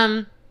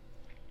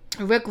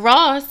 Rick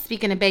Ross,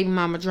 speaking of baby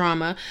mama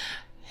drama,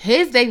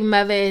 his baby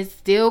mother is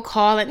still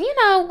calling.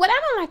 What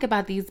I don't like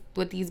about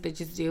what these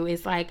bitches do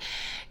is like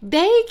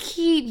they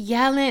keep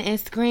yelling and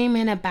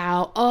screaming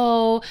about,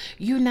 oh,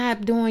 you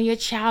not doing your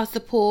child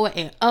support,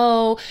 and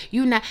oh,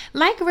 you not,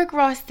 like Rick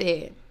Ross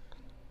said,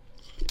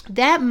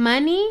 that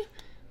money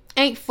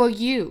ain't for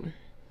you.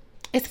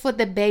 It's for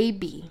the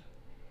baby.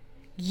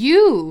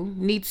 You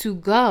need to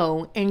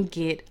go and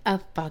get a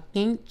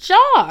fucking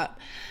job.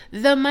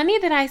 The money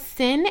that I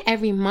send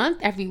every month,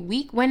 every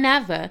week,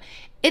 whenever,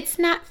 it's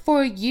not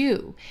for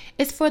you.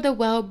 It's for the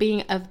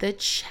well-being of the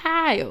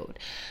child.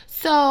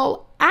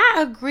 So I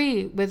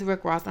agree with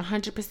Rick Ross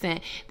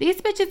 100%.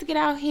 These bitches get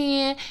out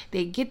here,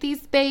 they get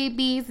these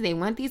babies, they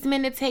want these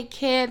men to take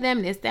care of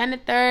them, this, that, and the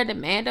third, the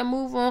man to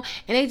move on,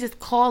 and they just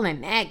call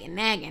and nagging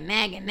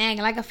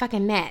like a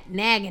fucking gnat,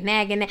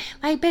 nagging.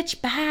 Like,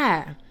 bitch,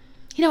 bye.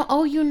 He don't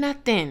owe you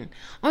nothing.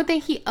 Only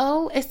thing he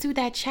owe is to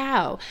that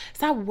child.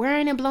 Stop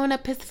worrying and blowing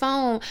up his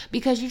phone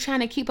because you're trying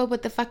to keep up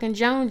with the fucking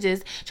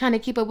Joneses, trying to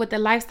keep up with the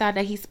lifestyle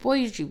that he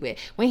spoiled you with.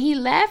 When he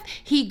left,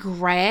 he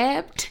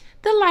grabbed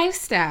the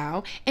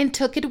lifestyle and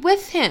took it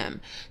with him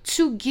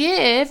to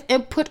give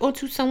and put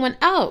onto someone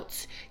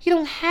else. You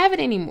don't have it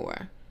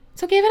anymore.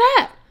 So give it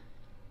up.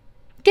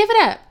 Give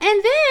it up.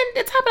 And then,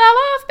 to top it all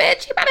off,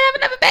 bitch, you about to have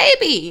another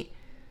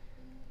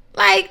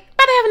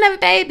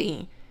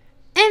baby.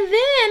 And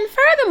then,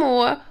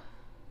 furthermore,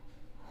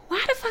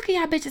 why the fuck are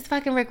y'all bitches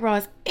fucking Rick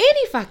Ross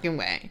any fucking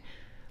way?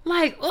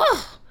 Like,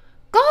 oh,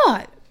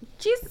 God.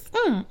 Jesus,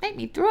 make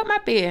me throw up my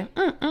bed.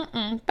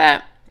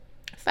 But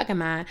fucking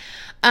mine.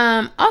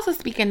 Also,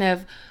 speaking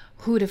of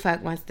who the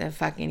fuck wants to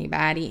fuck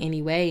anybody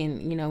anyway,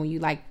 and you know,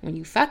 when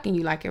you fucking,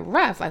 you like it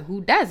rough, like who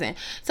doesn't?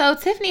 So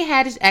Tiffany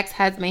Haddish's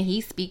ex-husband,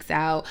 he speaks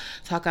out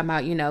talking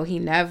about, you know, he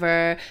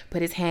never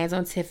put his hands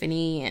on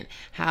Tiffany and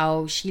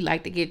how she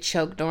liked to get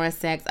choked during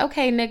sex.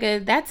 Okay,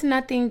 nigga, that's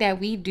nothing that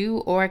we do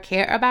or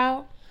care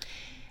about.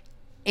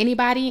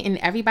 Anybody and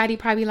everybody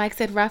probably likes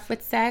it rough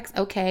with sex.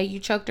 Okay, you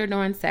choked her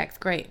during sex,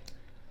 great.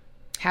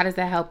 How does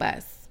that help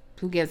us?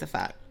 Who gives a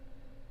fuck?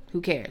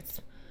 Who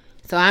cares?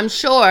 So I'm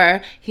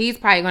sure he's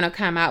probably going to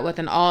come out with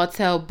an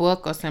all-tell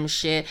book or some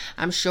shit.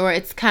 I'm sure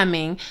it's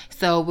coming.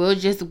 So we'll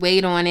just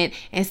wait on it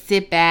and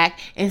sit back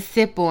and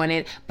sip on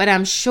it. But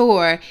I'm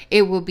sure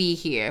it will be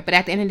here. But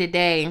at the end of the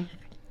day,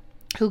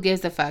 who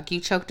gives a fuck? You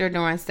choked her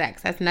during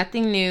sex. That's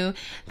nothing new.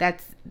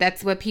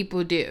 That's what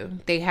people do.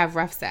 They have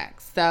rough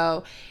sex.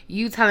 So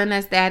you telling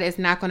us that is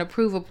not going to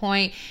prove a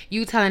point.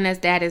 You telling us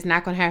that is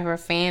not going to have her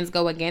fans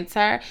go against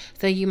her.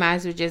 So you might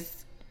as well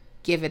just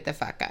give it the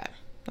fuck up.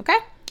 Okay?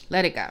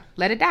 Let it go.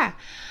 Let it die.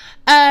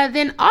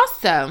 Then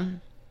also,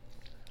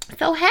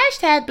 so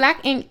hashtag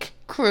Black Ink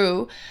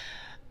Crew,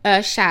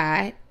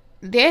 Shy,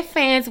 their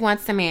fans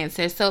want some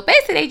answers. So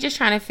basically, they just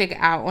trying to figure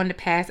out on the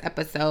past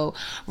episode,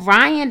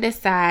 Ryan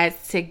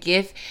decides to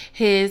give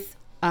his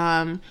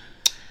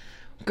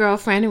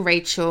girlfriend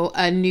Rachel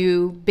a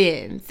new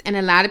Benz. And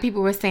a lot of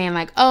people were saying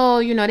like, oh,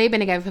 you know, they've been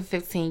together for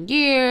 15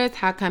 years.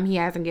 How come he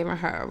hasn't given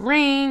her a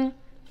ring?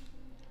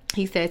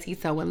 He says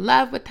he's so in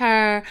love with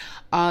her,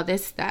 all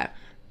this stuff.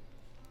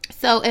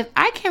 So if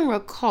I can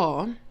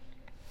recall,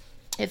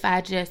 if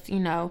I just, you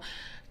know,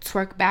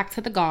 twerk back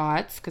to the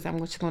gods, because I'm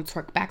just going to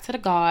twerk back to the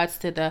gods,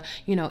 to the,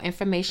 you know,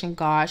 information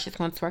gods, just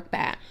going to twerk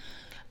back.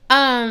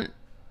 Didn't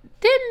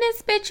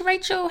this bitch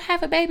Rachel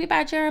have a baby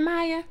by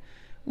Jeremiah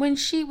when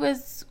she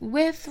was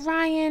with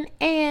Ryan?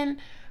 And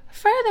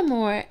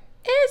furthermore,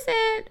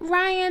 isn't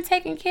Ryan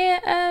taking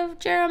care of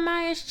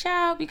Jeremiah's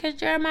child because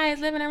Jeremiah is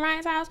living in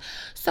Ryan's house?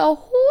 So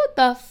who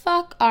the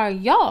fuck are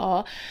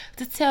y'all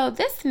to tell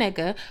this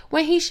nigga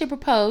when he should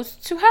propose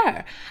to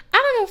her?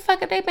 I don't give a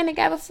fuck if they've been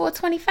together for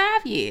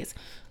 25 years.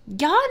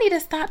 Y'all need to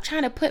stop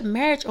trying to put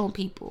marriage on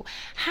people.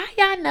 How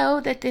y'all know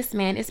that this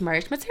man is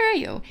marriage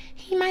material?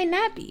 He might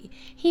not be.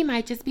 He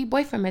might just be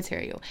boyfriend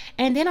material.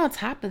 And then on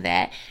top of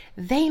that,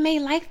 they may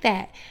like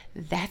that.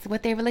 That's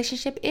what their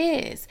relationship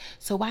is.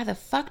 So why the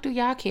fuck do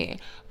y'all care?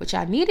 What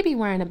y'all need to be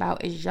worrying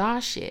about is y'all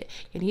shit.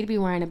 You need to be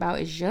worrying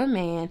about is your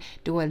man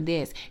doing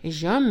this?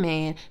 Is your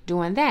man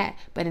doing that?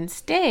 But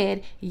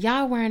instead,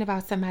 y'all worrying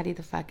about somebody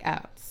the fuck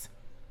else,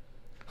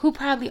 who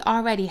probably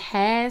already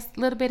has a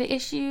little bit of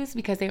issues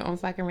because they're on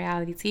fucking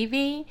reality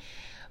TV.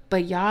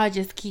 But y'all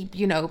just keep,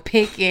 you know,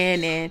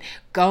 picking and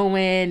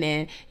going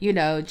and, you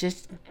know,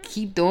 just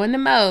keep doing the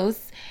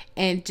most.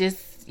 And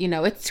just, you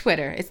know, it's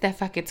Twitter. It's that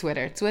fucking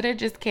Twitter. Twitter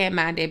just can't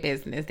mind their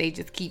business. They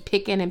just keep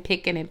picking and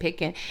picking and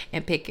picking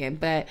and picking.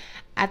 But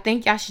I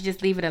think y'all should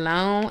just leave it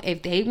alone.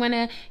 If they want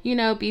to, you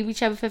know, be with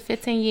each other for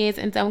 15 years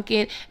and don't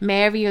get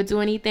married or do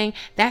anything,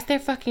 that's their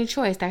fucking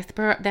choice. That's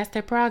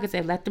their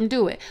prerogative. Let them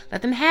do it.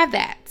 Let them have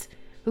that.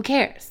 Who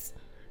cares?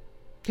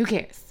 Who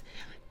cares?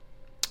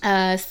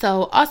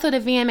 So also the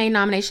VMA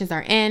nominations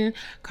are in.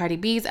 Cardi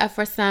B's up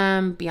for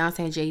some. Beyonce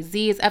and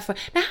Jay-Z is up for.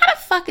 Now, how the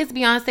fuck is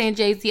Beyonce and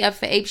Jay-Z up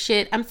for ape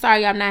shit? I'm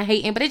sorry, I'm not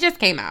hating, but it just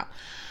came out.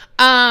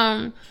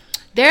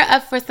 They're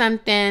up for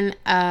something.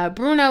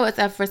 Bruno is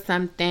up for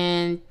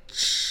something.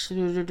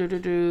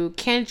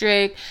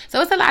 Kendrick. So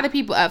it's a lot of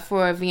people up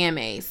for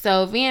VMA.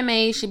 So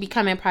VMA should be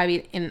coming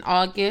probably in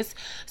August.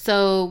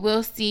 So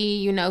we'll see,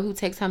 you know, who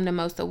takes home the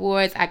most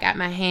awards. I got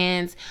my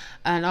hands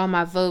and all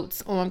my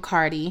votes on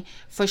Cardi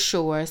for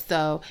sure.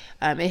 So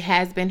it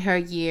has been her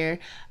year.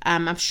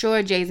 I'm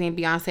sure Jay-Z and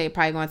Beyonce are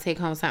probably going to take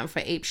home something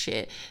for ape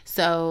shit.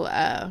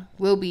 So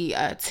we'll be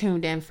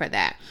tuned in for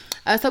that.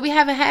 So we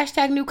have a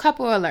hashtag new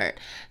couple alert.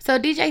 So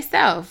DJ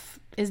Self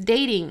is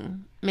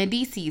dating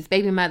Medici's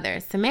baby mother,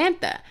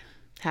 Samantha.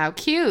 How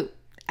cute.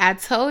 I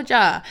told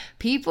y'all,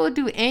 people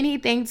do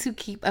anything to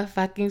keep a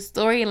fucking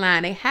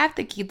storyline. They have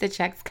to keep the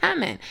checks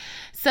coming.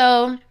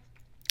 So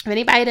if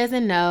anybody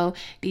doesn't know,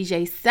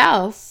 DJ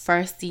Self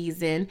first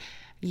season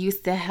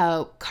used to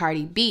help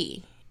Cardi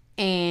B.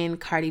 And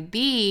Cardi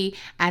B,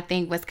 I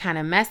think, was kind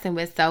of messing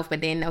with Self,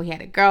 but didn't know he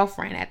had a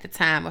girlfriend at the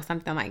time or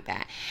something like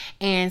that.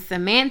 And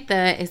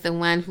Samantha is the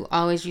one who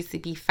always used to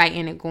be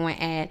fighting and going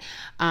at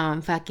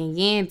fucking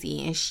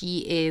Yandy. And she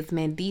is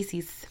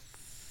Medici's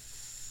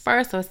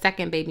first or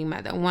second baby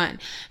mother, one.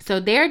 So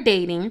they're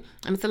dating.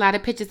 There's a lot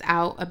of pictures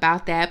out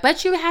about that.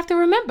 But you have to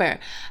remember,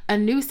 a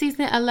new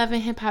season of Love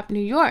and Hip Hop New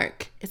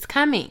York is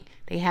coming.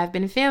 They have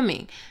been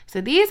filming.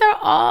 So these are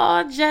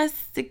all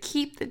just to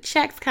keep the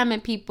checks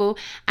coming, people.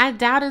 I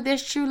doubt if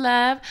there's true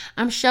love.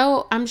 I'm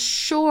sure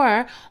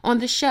on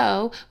the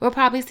show we'll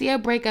probably see a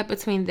breakup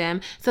between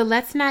them. So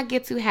let's not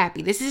get too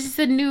happy. This is just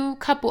a new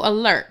couple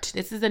alert.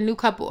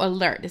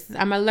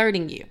 I'm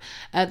alerting you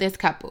of this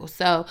couple.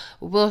 So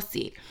we'll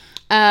see.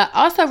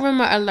 Also,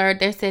 rumor alert,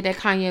 they said that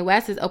Kanye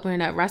West is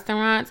opening up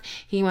restaurants.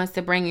 He wants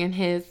to bring in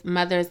his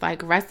mother's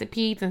like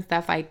recipes and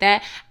stuff like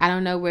that. I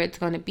don't know where it's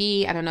going to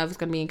be. I don't know if it's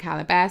going to be in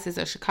Calabasas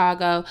or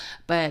Chicago,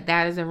 but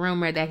that is a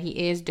rumor that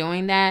he is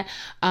doing that.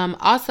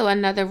 Also,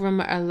 another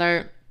rumor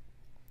alert,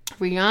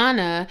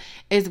 Rihanna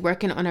is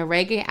working on a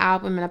reggae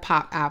album and a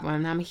pop album,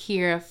 and I'm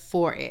here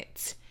for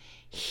it.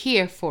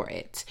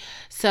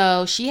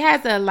 So she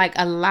has a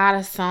lot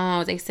of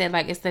songs. They said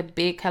like it's a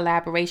big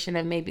collaboration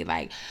of maybe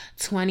like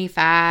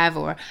 25,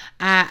 or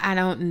I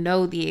don't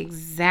know the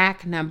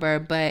exact number,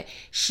 but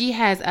she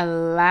has a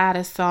lot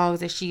of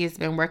songs that she has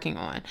been working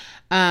on.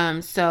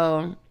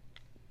 So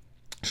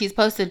she's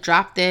supposed to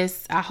drop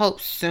this, I hope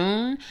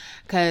soon,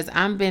 because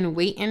I've been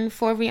waiting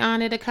for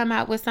Rihanna to come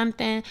out with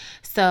something.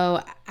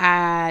 So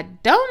I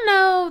don't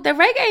know. The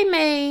reggae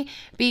may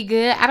be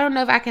good. I don't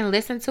know if I can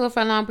listen to it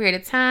for a long period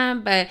of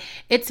time, but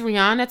it's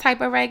Rihanna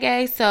type of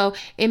reggae, so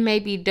it may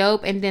be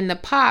dope. And then the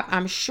pop,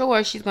 I'm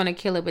sure she's going to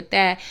kill it with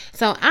that.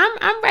 So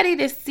I'm ready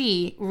to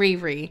see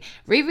Riri.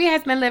 Riri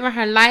has been living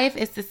her life.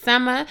 It's the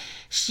summer.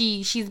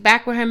 She's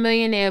back with her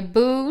millionaire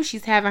boo.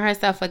 She's having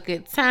herself a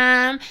good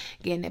time,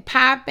 getting it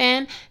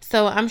popping.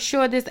 So I'm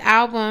sure this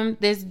album,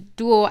 this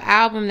dual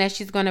album that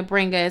she's going to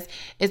bring us,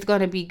 is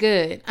going to be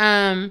good.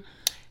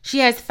 She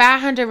has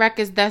 500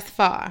 records thus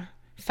far.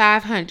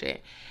 500.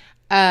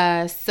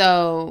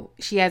 So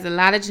she has a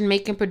lot of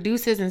Jamaican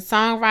producers and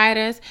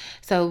songwriters.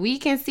 So we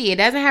can see. It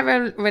doesn't have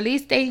a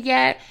release date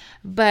yet,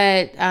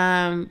 but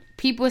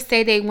people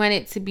say they want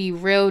it to be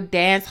real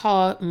dance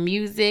hall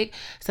music.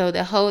 So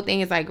the whole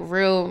thing is like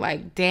real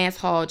like dance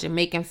hall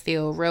Jamaican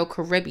feel, real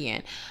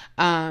Caribbean.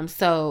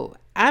 So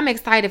I'm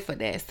excited for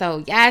this.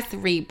 So yes,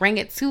 bring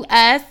it to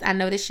us. I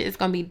know this shit is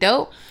gonna be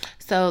dope.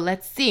 So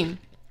let's see.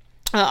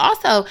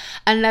 Also,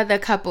 another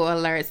couple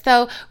alerts.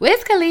 So,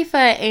 Wiz Khalifa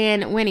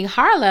and Winnie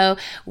Harlow,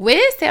 Wiz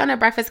said on the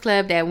Breakfast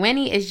Club that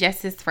Winnie is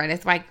just his friend.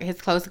 It's like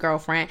his close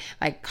girlfriend,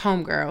 like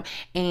homegirl.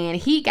 And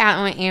he got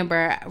on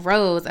Amber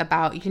Rose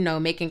about,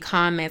 making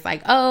comments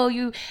like,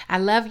 oh, I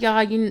love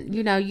y'all.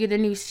 You know, you're the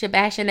new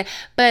Sebastian.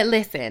 But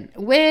listen,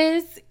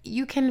 Wiz,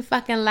 you can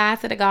fucking lie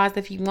to the gods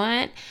if you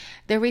want.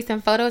 The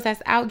recent photos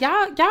that's out,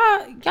 y'all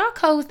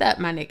cozy up,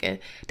 my nigga.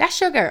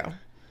 That's your girl.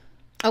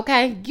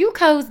 Okay, you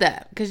cozy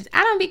up, because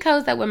I don't be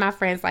cozy up with my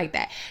friends like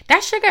that.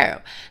 That's your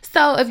girl.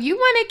 So if you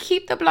want to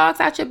keep the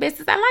blogs out your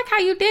business, I like how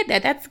you did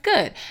that. That's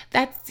good.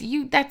 That's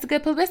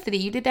good publicity.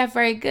 You did that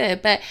very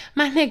good. But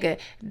my nigga,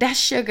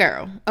 that's your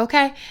girl.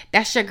 Okay,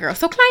 that's your girl.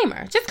 So claim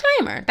her. Just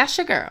claim her. That's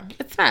your girl.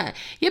 It's fine.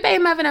 Your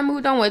baby mother done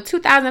moved on with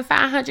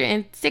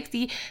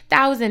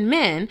 2,560,000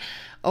 men,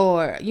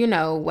 or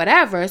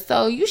whatever.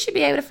 So you should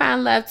be able to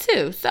find love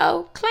too.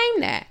 So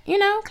claim that.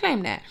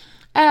 Claim that.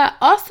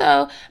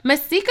 Also,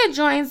 Masika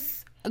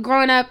joins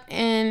Growing Up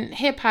in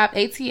Hip Hop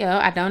ATL.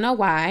 I don't know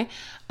why.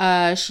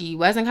 She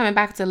wasn't coming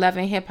back to Love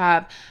and Hip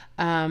Hop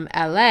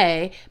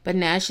LA, but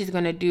now she's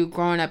going to do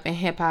Growing Up in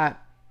Hip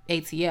Hop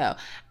ATL.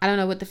 I don't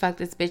know what the fuck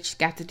this bitch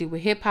got to do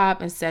with hip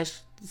hop,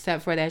 except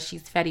for that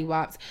she's Fetty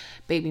Wap's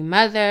baby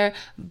mother.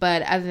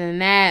 But other than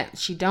that,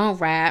 she don't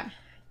rap.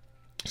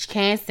 She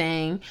can't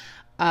sing.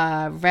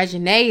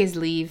 Reginae is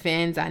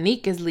leaving,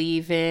 Zanique is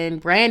leaving,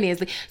 Brandy is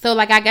leaving. So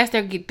I guess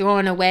they're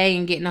throwing away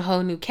and getting a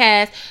whole new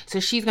cast. So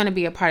she's going to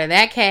be a part of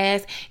that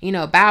cast.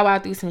 Bow Wow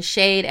threw some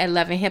shade at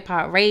Love and Hip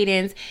Hop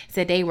ratings.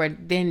 Said they were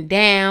then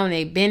down,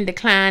 they've been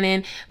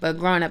declining, but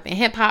Growing Up in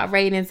Hip Hop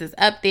ratings is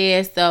up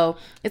there. So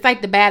it's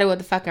like the battle of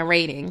the fucking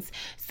ratings.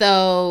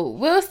 So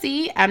we'll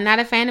see. I'm not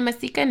a fan of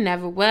Masika,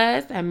 never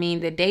was. I mean,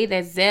 the day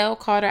that Zell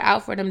called her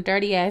out for them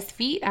dirty ass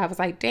feet, I was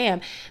like,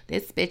 damn,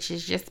 this bitch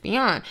is just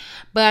beyond.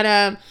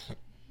 But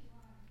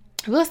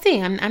we'll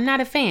see. I'm not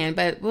a fan,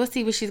 but we'll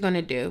see what she's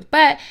gonna do.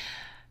 But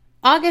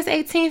August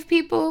 18th,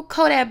 people,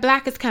 Kodak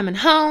Black is coming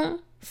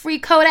home. Free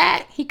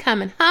Kodak, he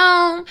coming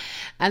home.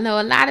 I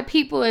know a lot of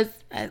people is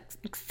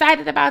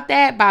excited about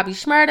that. Bobby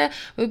Shmurda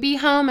will be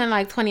home in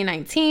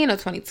 2019 or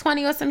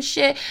 2020 or some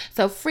shit.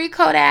 So free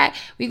Kodak.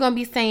 We're going to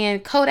be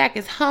saying Kodak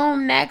is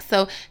home next.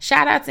 So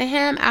shout out to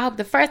him. I hope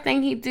the first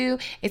thing he do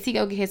is he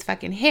go get his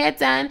fucking hair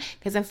done,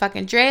 because them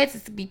fucking dreads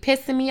is be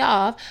pissing me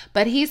off.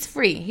 But he's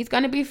free. He's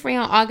going to be free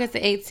on August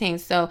the 18th.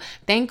 So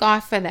thank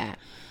God for that.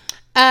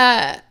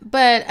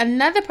 But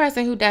another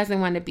person who doesn't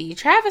want to be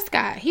Travis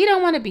Scott, he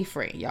don't want to be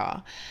free,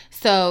 y'all.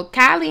 So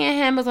Kylie and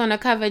him was on the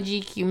cover of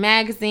GQ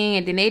magazine,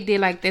 and then they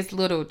did this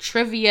little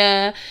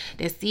trivia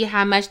to see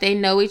how much they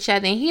know each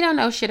other, and he don't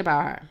know shit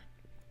about her.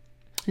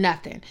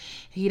 Nothing.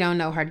 He don't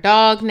know her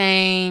dog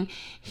name.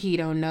 He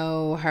don't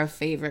know her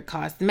favorite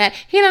cosmetic.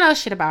 He don't know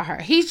shit about her.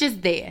 He's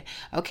just there,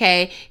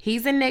 okay?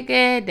 He's a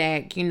nigga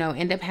that,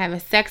 end up having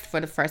sex for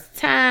the first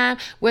time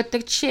with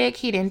the chick.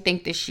 He didn't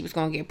think that she was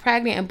going to get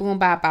pregnant, and boom,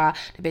 bye,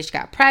 the bitch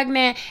got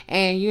pregnant.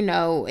 And,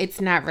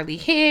 it's not really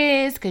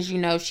his, because,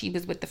 she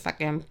was with the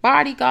fucking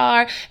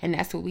bodyguard, and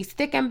that's what we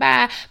sticking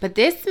by. But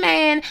this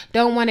man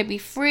don't want to be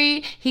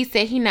free. He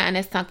said he not in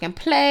a sunken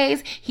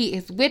place. He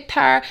is with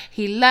her.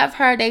 He love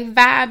her. They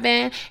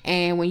vibing. And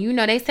And when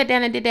they sat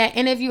down and did that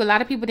interview, a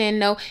lot of people didn't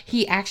know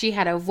he actually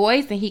had a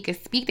voice and he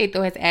could speak. They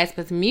thought his ass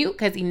was mute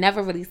because he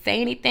never really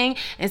say anything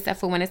except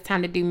for when it's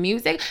time to do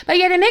music. But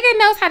yeah, the nigga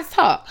knows how to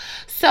talk.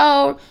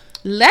 So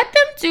let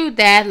them do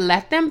that.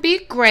 Let them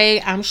be great.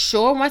 I'm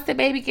sure once the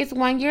baby gets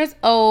 1 year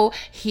old,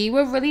 he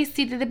will really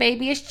see that the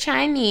baby is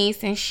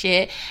Chinese and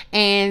shit.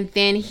 And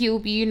then he'll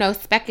be,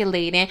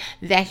 speculating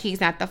that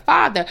he's not the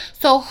father.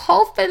 So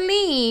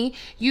hopefully,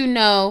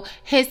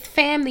 his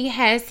family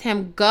has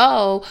him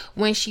go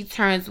when she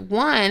turns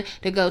 1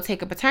 to go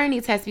take a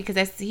paternity test, because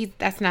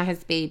that's not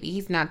his baby.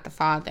 He's not the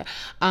father.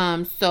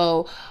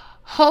 So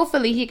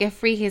hopefully he can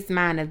free his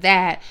mind of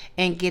that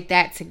and get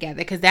that together,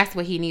 because that's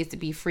what he needs to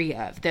be free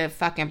of, the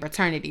fucking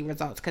paternity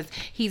results, because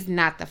he's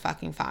not the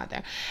fucking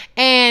father.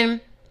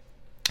 And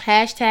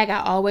hashtag,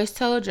 I always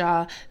told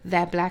y'all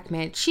that black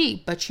men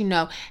cheat, but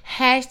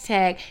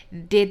hashtag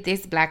did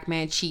this black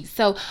man cheat.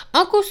 So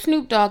Uncle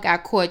Snoop Dogg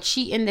got caught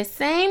cheating. The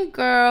same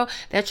girl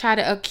that tried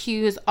to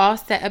accuse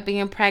Offset of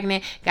being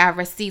pregnant got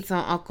receipts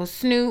on Uncle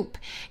Snoop,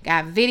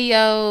 got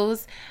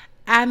videos.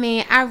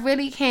 I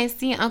really can't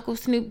see Uncle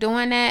Snoop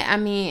doing that.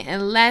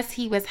 Unless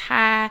he was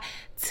high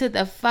to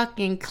the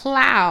fucking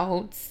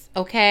clouds,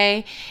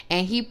 okay?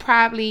 And he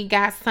probably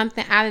got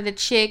something out of the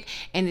chick,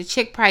 and the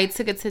chick probably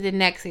took it to the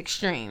next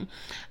extreme.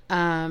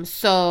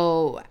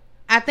 So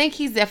I think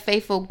he's a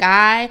faithful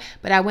guy,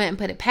 but I wouldn't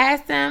put it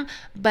past him.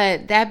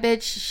 But that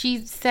bitch,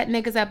 she set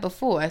niggas up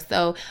before.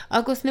 So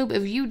Uncle Snoop,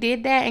 if you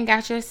did that and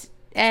got your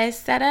ass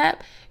set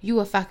up, you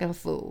a fucking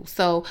fool.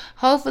 So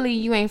hopefully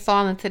you ain't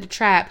fall into the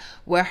trap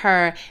with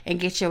her and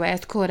get your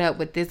ass caught up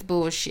with this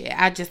bullshit.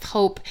 I just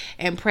hope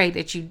and pray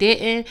that you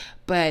didn't,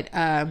 but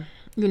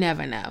you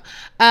never know.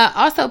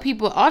 Also,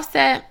 people,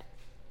 Offset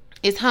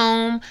is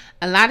home.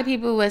 A lot of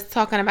people was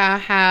talking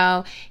about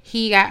how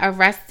he got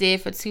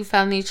arrested for 2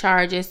 felony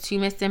charges, 2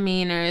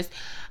 misdemeanors,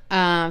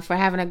 for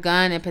having a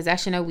gun and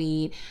possession of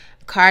weed.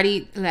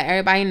 Cardi let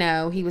everybody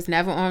know he was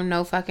never on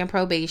no fucking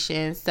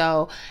probation.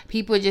 So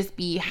people just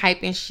be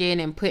hyping shit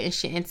and putting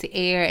shit into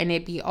air, and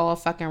it be all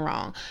fucking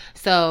wrong.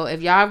 So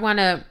if y'all want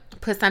to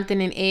put something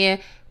in air,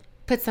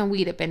 put some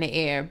weed up in the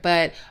air.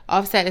 But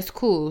Offset is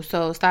cool.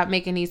 So stop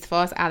making these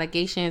false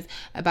allegations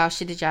about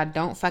shit that y'all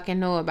don't fucking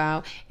know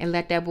about, and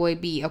let that boy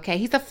be. Okay,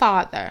 he's a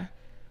father.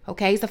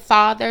 Okay, he's a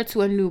father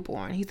to a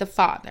newborn. He's a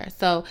father.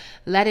 So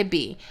let it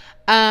be.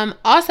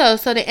 Also,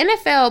 so the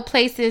NFL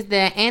places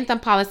the anthem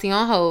policy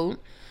on hold.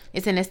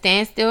 It's in a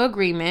standstill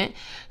agreement.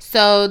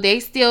 So they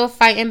still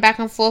fighting back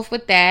and forth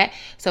with that.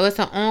 So it's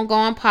an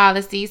ongoing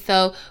policy.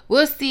 So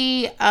we'll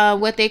see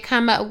what they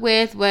come up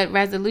with, what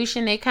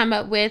resolution they come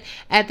up with.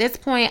 At this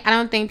point, I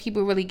don't think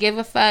people really give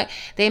a fuck.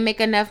 They make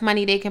enough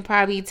money, they can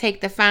probably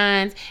take the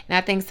fines. And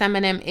I think some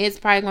of them is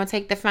probably going to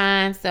take the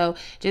fines. So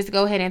just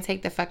go ahead and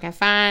take the fucking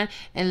fine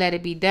and let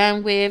it be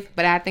done with.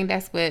 But I think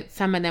that's what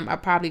some of them are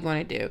probably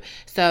going to do.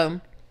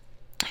 So,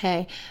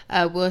 hey,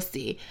 we'll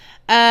see.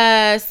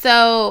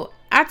 So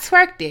I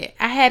twerked it.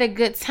 I had a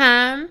good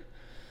time.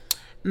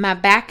 My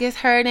back is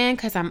hurting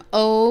because I'm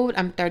old.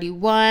 I'm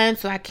 31,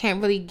 so I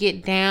can't really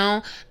get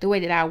down the way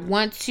that I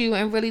want to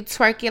and really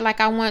twerk it like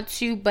I want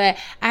to. But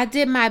I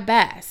did my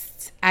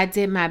best. I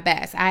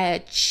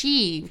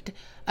achieved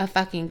a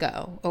fucking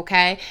go,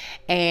 okay?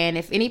 And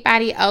if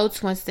anybody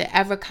else wants to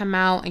ever come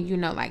out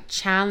and,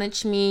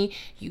 challenge me,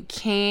 you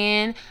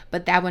can.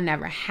 But that will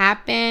never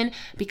happen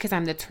because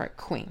I'm the twerk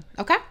queen,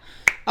 okay?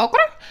 Okay?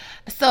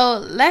 So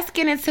let's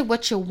get into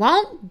what you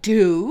won't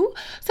do.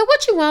 So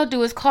what you won't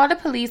do is call the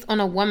police on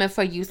a woman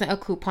for using a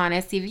coupon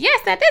at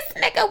CVS. Now this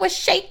nigga was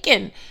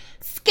shaking,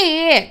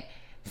 scared,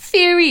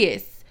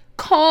 furious,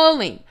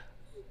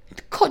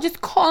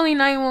 just calling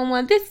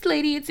 911. This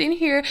lady is in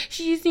here.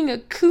 She's using a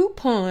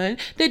coupon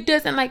that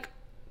doesn't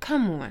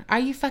come on. Are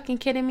you fucking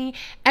kidding me?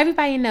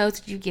 Everybody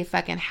knows that you get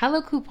fucking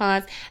hella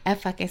coupons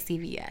at fucking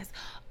CVS.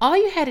 All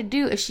you had to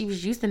do if she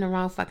was using the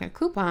wrong fucking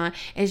coupon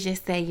is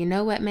just say, you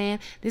know what, man,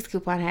 this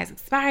coupon has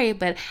expired,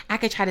 but I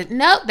could try to,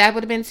 nope, that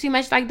would have been too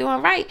much like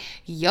doing right.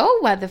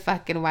 Your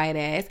motherfucking white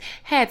ass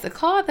had to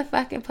call the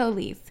fucking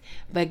police.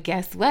 But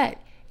guess what?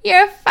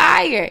 You're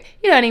fired.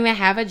 You don't even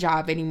have a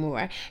job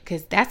anymore.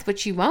 Because that's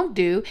what you won't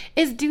do,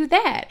 is do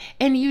that.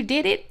 And you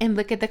did it, and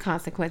look at the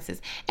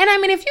consequences. And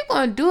if you're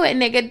going to do it,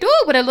 nigga, do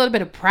it with a little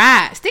bit of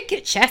pride. Stick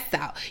your chest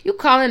out. You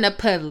calling the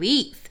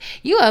police.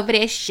 You over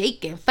there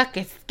shaking,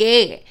 fucking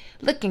scared,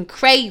 looking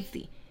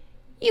crazy.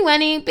 You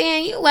wasn't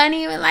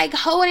even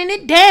holding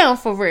it down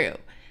for real.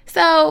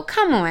 So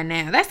come on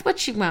now. That's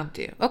what you won't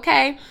do,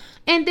 okay?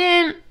 And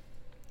then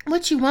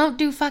what you won't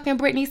do, fucking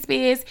Britney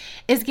Spears,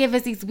 is give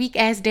us these weak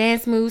ass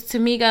dance moves to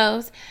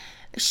Migos.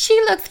 She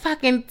looks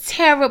fucking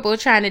terrible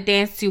trying to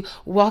dance to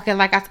Walking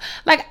Like I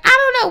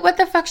don't know what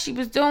the fuck she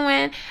was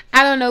doing.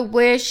 I don't know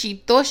where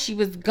she thought she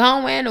was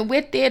going or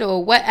with it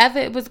or whatever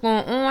it was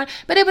going on,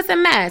 but it was a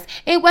mess.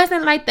 It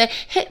wasn't like the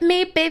hit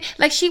me baby,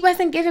 like she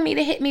wasn't giving me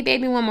the hit me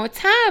baby one more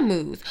time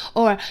moves,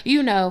 or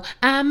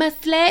I'm a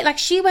slave. Like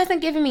she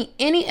wasn't giving me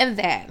any of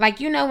that. Like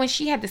when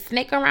she had the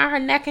snake around her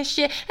neck and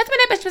shit, that's when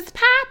that bitch was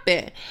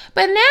popping.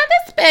 But now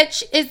this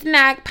bitch is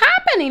not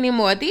popping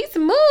anymore. These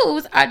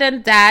moves are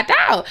done died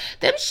out.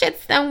 Them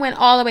shits done went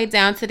all the way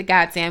down to the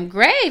goddamn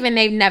grave and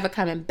they've never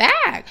coming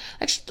back.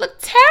 Like she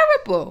looked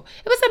terrible.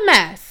 It was a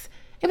mess.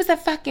 It was a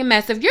fucking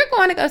mess. If you're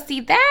going to go see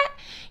that,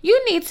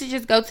 you need to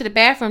just go to the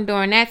bathroom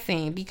during that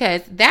scene,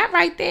 because that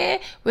right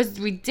there was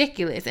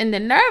ridiculous. And the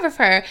nerve of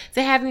her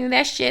to having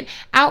that shit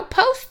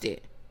outposted.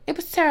 It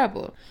was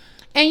terrible.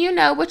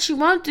 And what you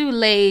won't do,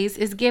 Lay's,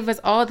 is give us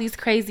all these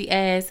crazy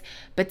ass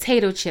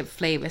potato chip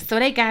flavors. So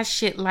they got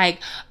shit like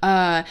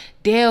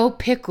dill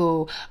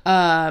pickle,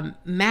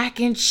 mac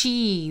and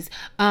cheese,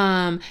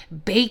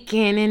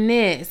 bacon and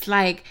this.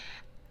 Like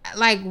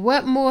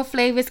what more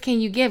flavors can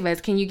you give us?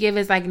 Can you give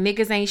us like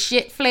niggas ain't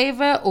shit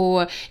flavor?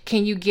 Or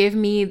can you give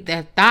me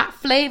the thought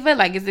flavor?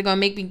 Like, is it gonna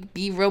make me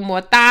be real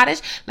more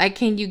thottish? Like,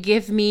 can you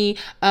give me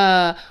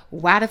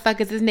why the fuck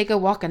is this nigga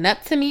walking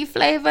up to me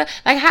flavor?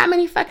 Like, how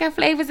many fucking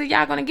flavors are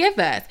y'all gonna give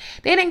us?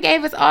 They done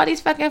gave us all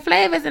these fucking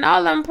flavors and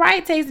all of them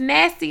probably taste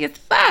nasty as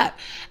fuck.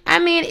 I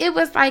mean, it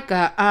was like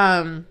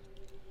a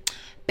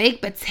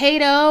baked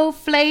potato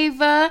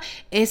flavor.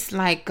 It's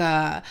like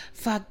a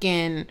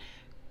fucking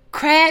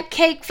crab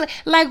cake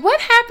like,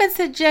 what happens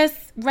to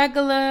just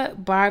regular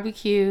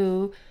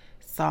barbecue,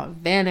 salt and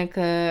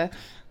vinegar,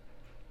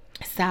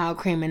 sour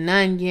cream and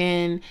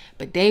onion?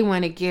 But they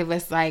want to give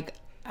us like,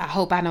 I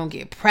hope I don't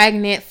get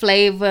pregnant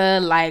flavor,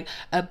 like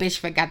a bitch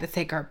forgot to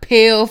take her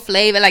pill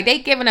flavor. Like, they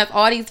giving us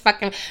all these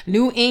fucking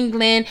New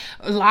England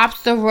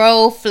lobster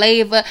roll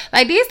flavor.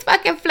 Like, these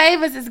fucking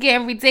flavors is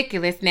getting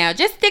ridiculous now.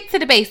 Just stick to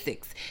the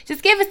basics.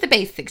 Just give us the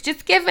basics.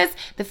 Just give us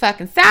the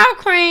fucking sour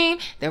cream,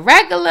 the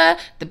regular,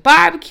 the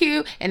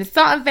barbecue, and the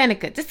salt and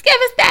vinegar. Just give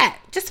us that.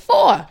 Just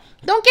 4.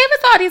 Don't give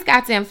us all these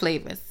goddamn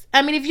flavors.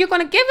 I mean, if you're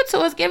going to give it to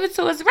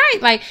us right.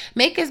 Like,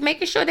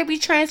 making sure that we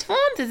transform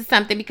into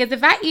something. Because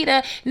if I eat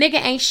a nigga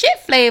ain't shit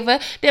flavor,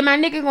 then my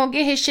nigga going to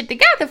get his shit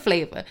together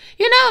flavor.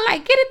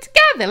 Like, get it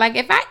together. Like,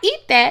 if I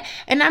eat that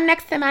and I'm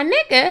next to my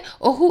nigga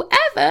or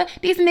whoever,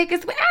 these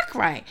niggas will act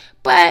right.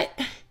 But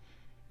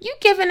you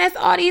giving us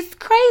all these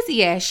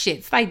crazy ass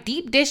shits, like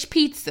deep dish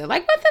pizza.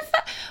 Like, what the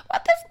fuck?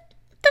 What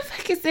the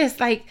fuck is this?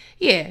 Like,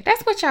 yeah,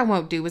 that's what y'all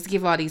won't do, is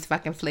give all these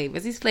fucking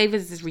flavors. These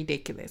flavors is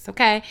ridiculous,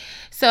 okay?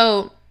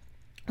 So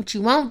what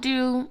you won't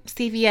do,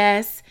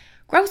 CVS,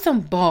 grow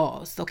some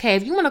balls, okay?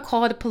 If you want to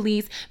call the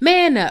police,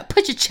 man up,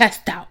 put your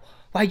chest out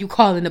while you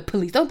calling the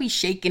police. Don't be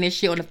shaking and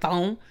shit on the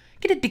phone.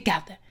 Get it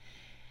together.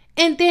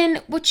 And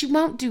then what you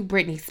won't do,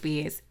 Britney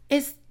Spears,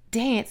 is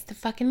dance to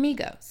fucking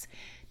Migos.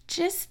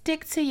 Just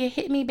stick to your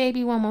hit me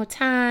baby one more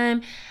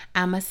time,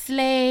 I'm a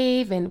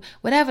slave, and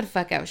whatever the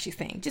fuck else she's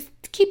saying. Just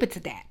keep it to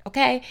that,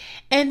 okay?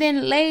 And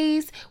then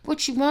Lay's,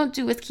 what you won't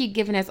do is keep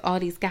giving us all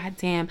these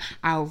goddamn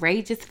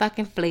outrageous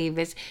fucking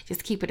flavors.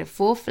 Just keep it at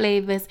 4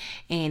 flavors.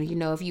 And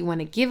if you want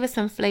to give us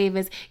some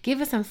flavors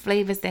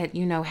that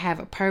have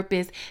a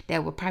purpose,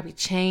 that will probably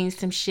change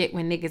some shit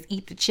when niggas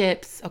eat the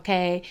chips,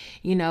 okay?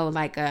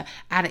 Like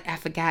I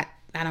forgot,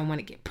 I don't want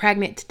to get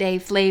pregnant today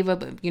flavor,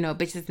 but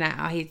bitches not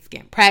out here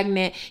getting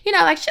pregnant,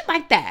 like shit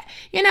like that.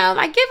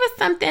 Like, give us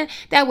something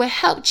that would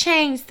help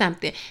change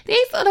something.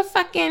 These little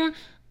fucking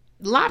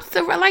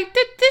lobster, like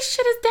this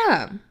shit is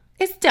dumb.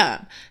 It's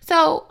dumb.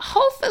 So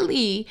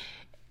hopefully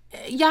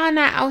y'all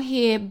not out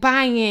here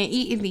buying and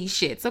eating these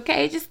shits,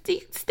 okay? Just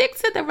stick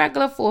to the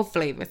regular 4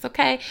 flavors,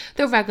 okay?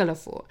 The regular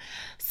 4.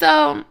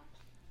 So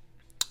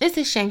this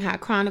is Shanghai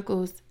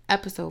Chronicles,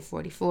 episode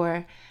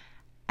 44.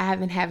 I've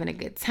been having a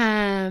good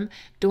time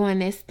doing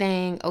this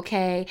thing,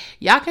 okay?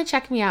 Y'all can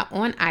check me out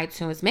on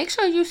iTunes. Make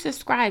sure you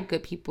subscribe,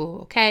 good people,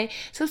 okay?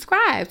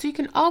 Subscribe so you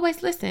can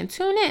always listen.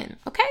 Tune in,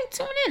 okay?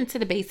 Tune in to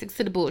the basics,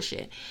 to the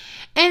bullshit.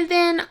 And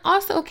then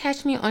also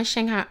catch me on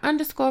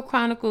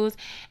Shanghai_Chronicles.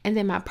 And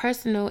then my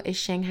personal is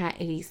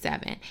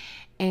Shanghai87.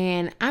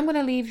 And I'm going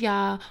to leave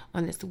y'all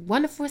on this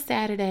wonderful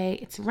Saturday.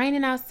 It's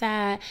raining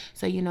outside.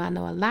 So, I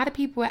know a lot of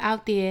people are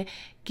out there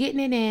getting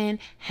it in,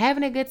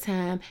 having a good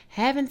time,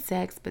 having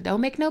sex. But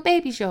don't make no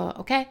babies, y'all,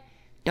 okay?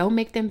 Don't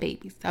make them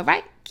babies, all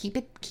right? Keep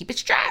it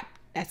strapped.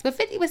 That's what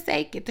 50 would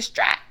say. Get the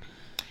strap.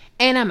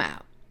 And I'm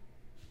out.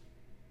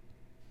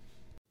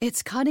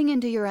 It's cutting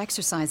into your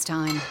exercise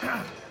time.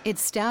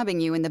 It's stabbing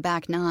you in the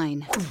back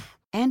 9.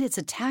 And it's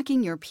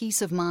attacking your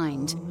peace of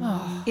mind.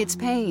 It's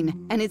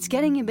pain, and it's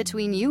getting in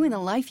between you and the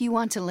life you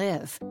want to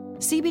live.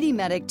 CBD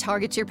Medic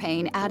targets your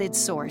pain at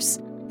its source.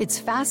 It's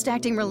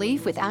fast-acting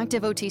relief with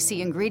active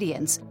OTC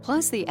ingredients,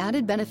 plus the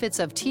added benefits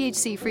of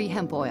THC-free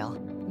hemp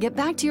oil. Get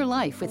back to your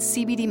life with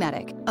CBD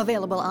Medic,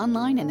 available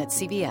online and at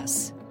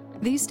CVS.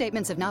 These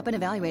statements have not been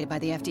evaluated by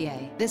the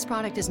FDA. This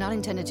product is not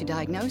intended to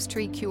diagnose,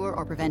 treat, cure,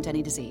 or prevent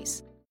any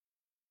disease.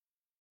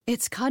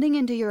 It's cutting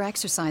into your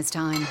exercise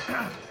time.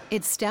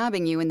 It's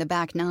stabbing you in the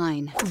back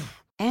nine.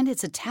 And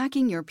it's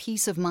attacking your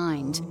peace of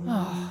mind.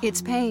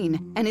 It's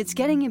pain, and it's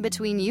getting in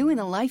between you and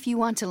the life you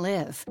want to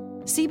live.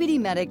 CBD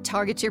Medic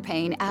targets your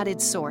pain at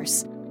its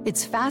source.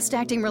 It's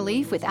fast-acting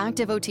relief with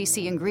active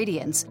OTC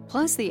ingredients,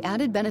 plus the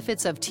added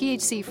benefits of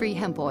THC-free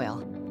hemp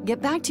oil. Get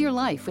back to your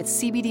life with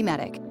CBD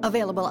Medic,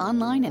 available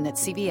online and at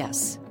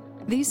CVS.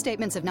 These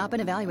statements have not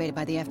been evaluated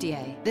by the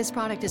FDA. This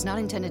product is not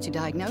intended to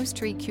diagnose,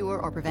 treat, cure,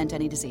 or prevent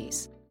any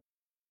disease.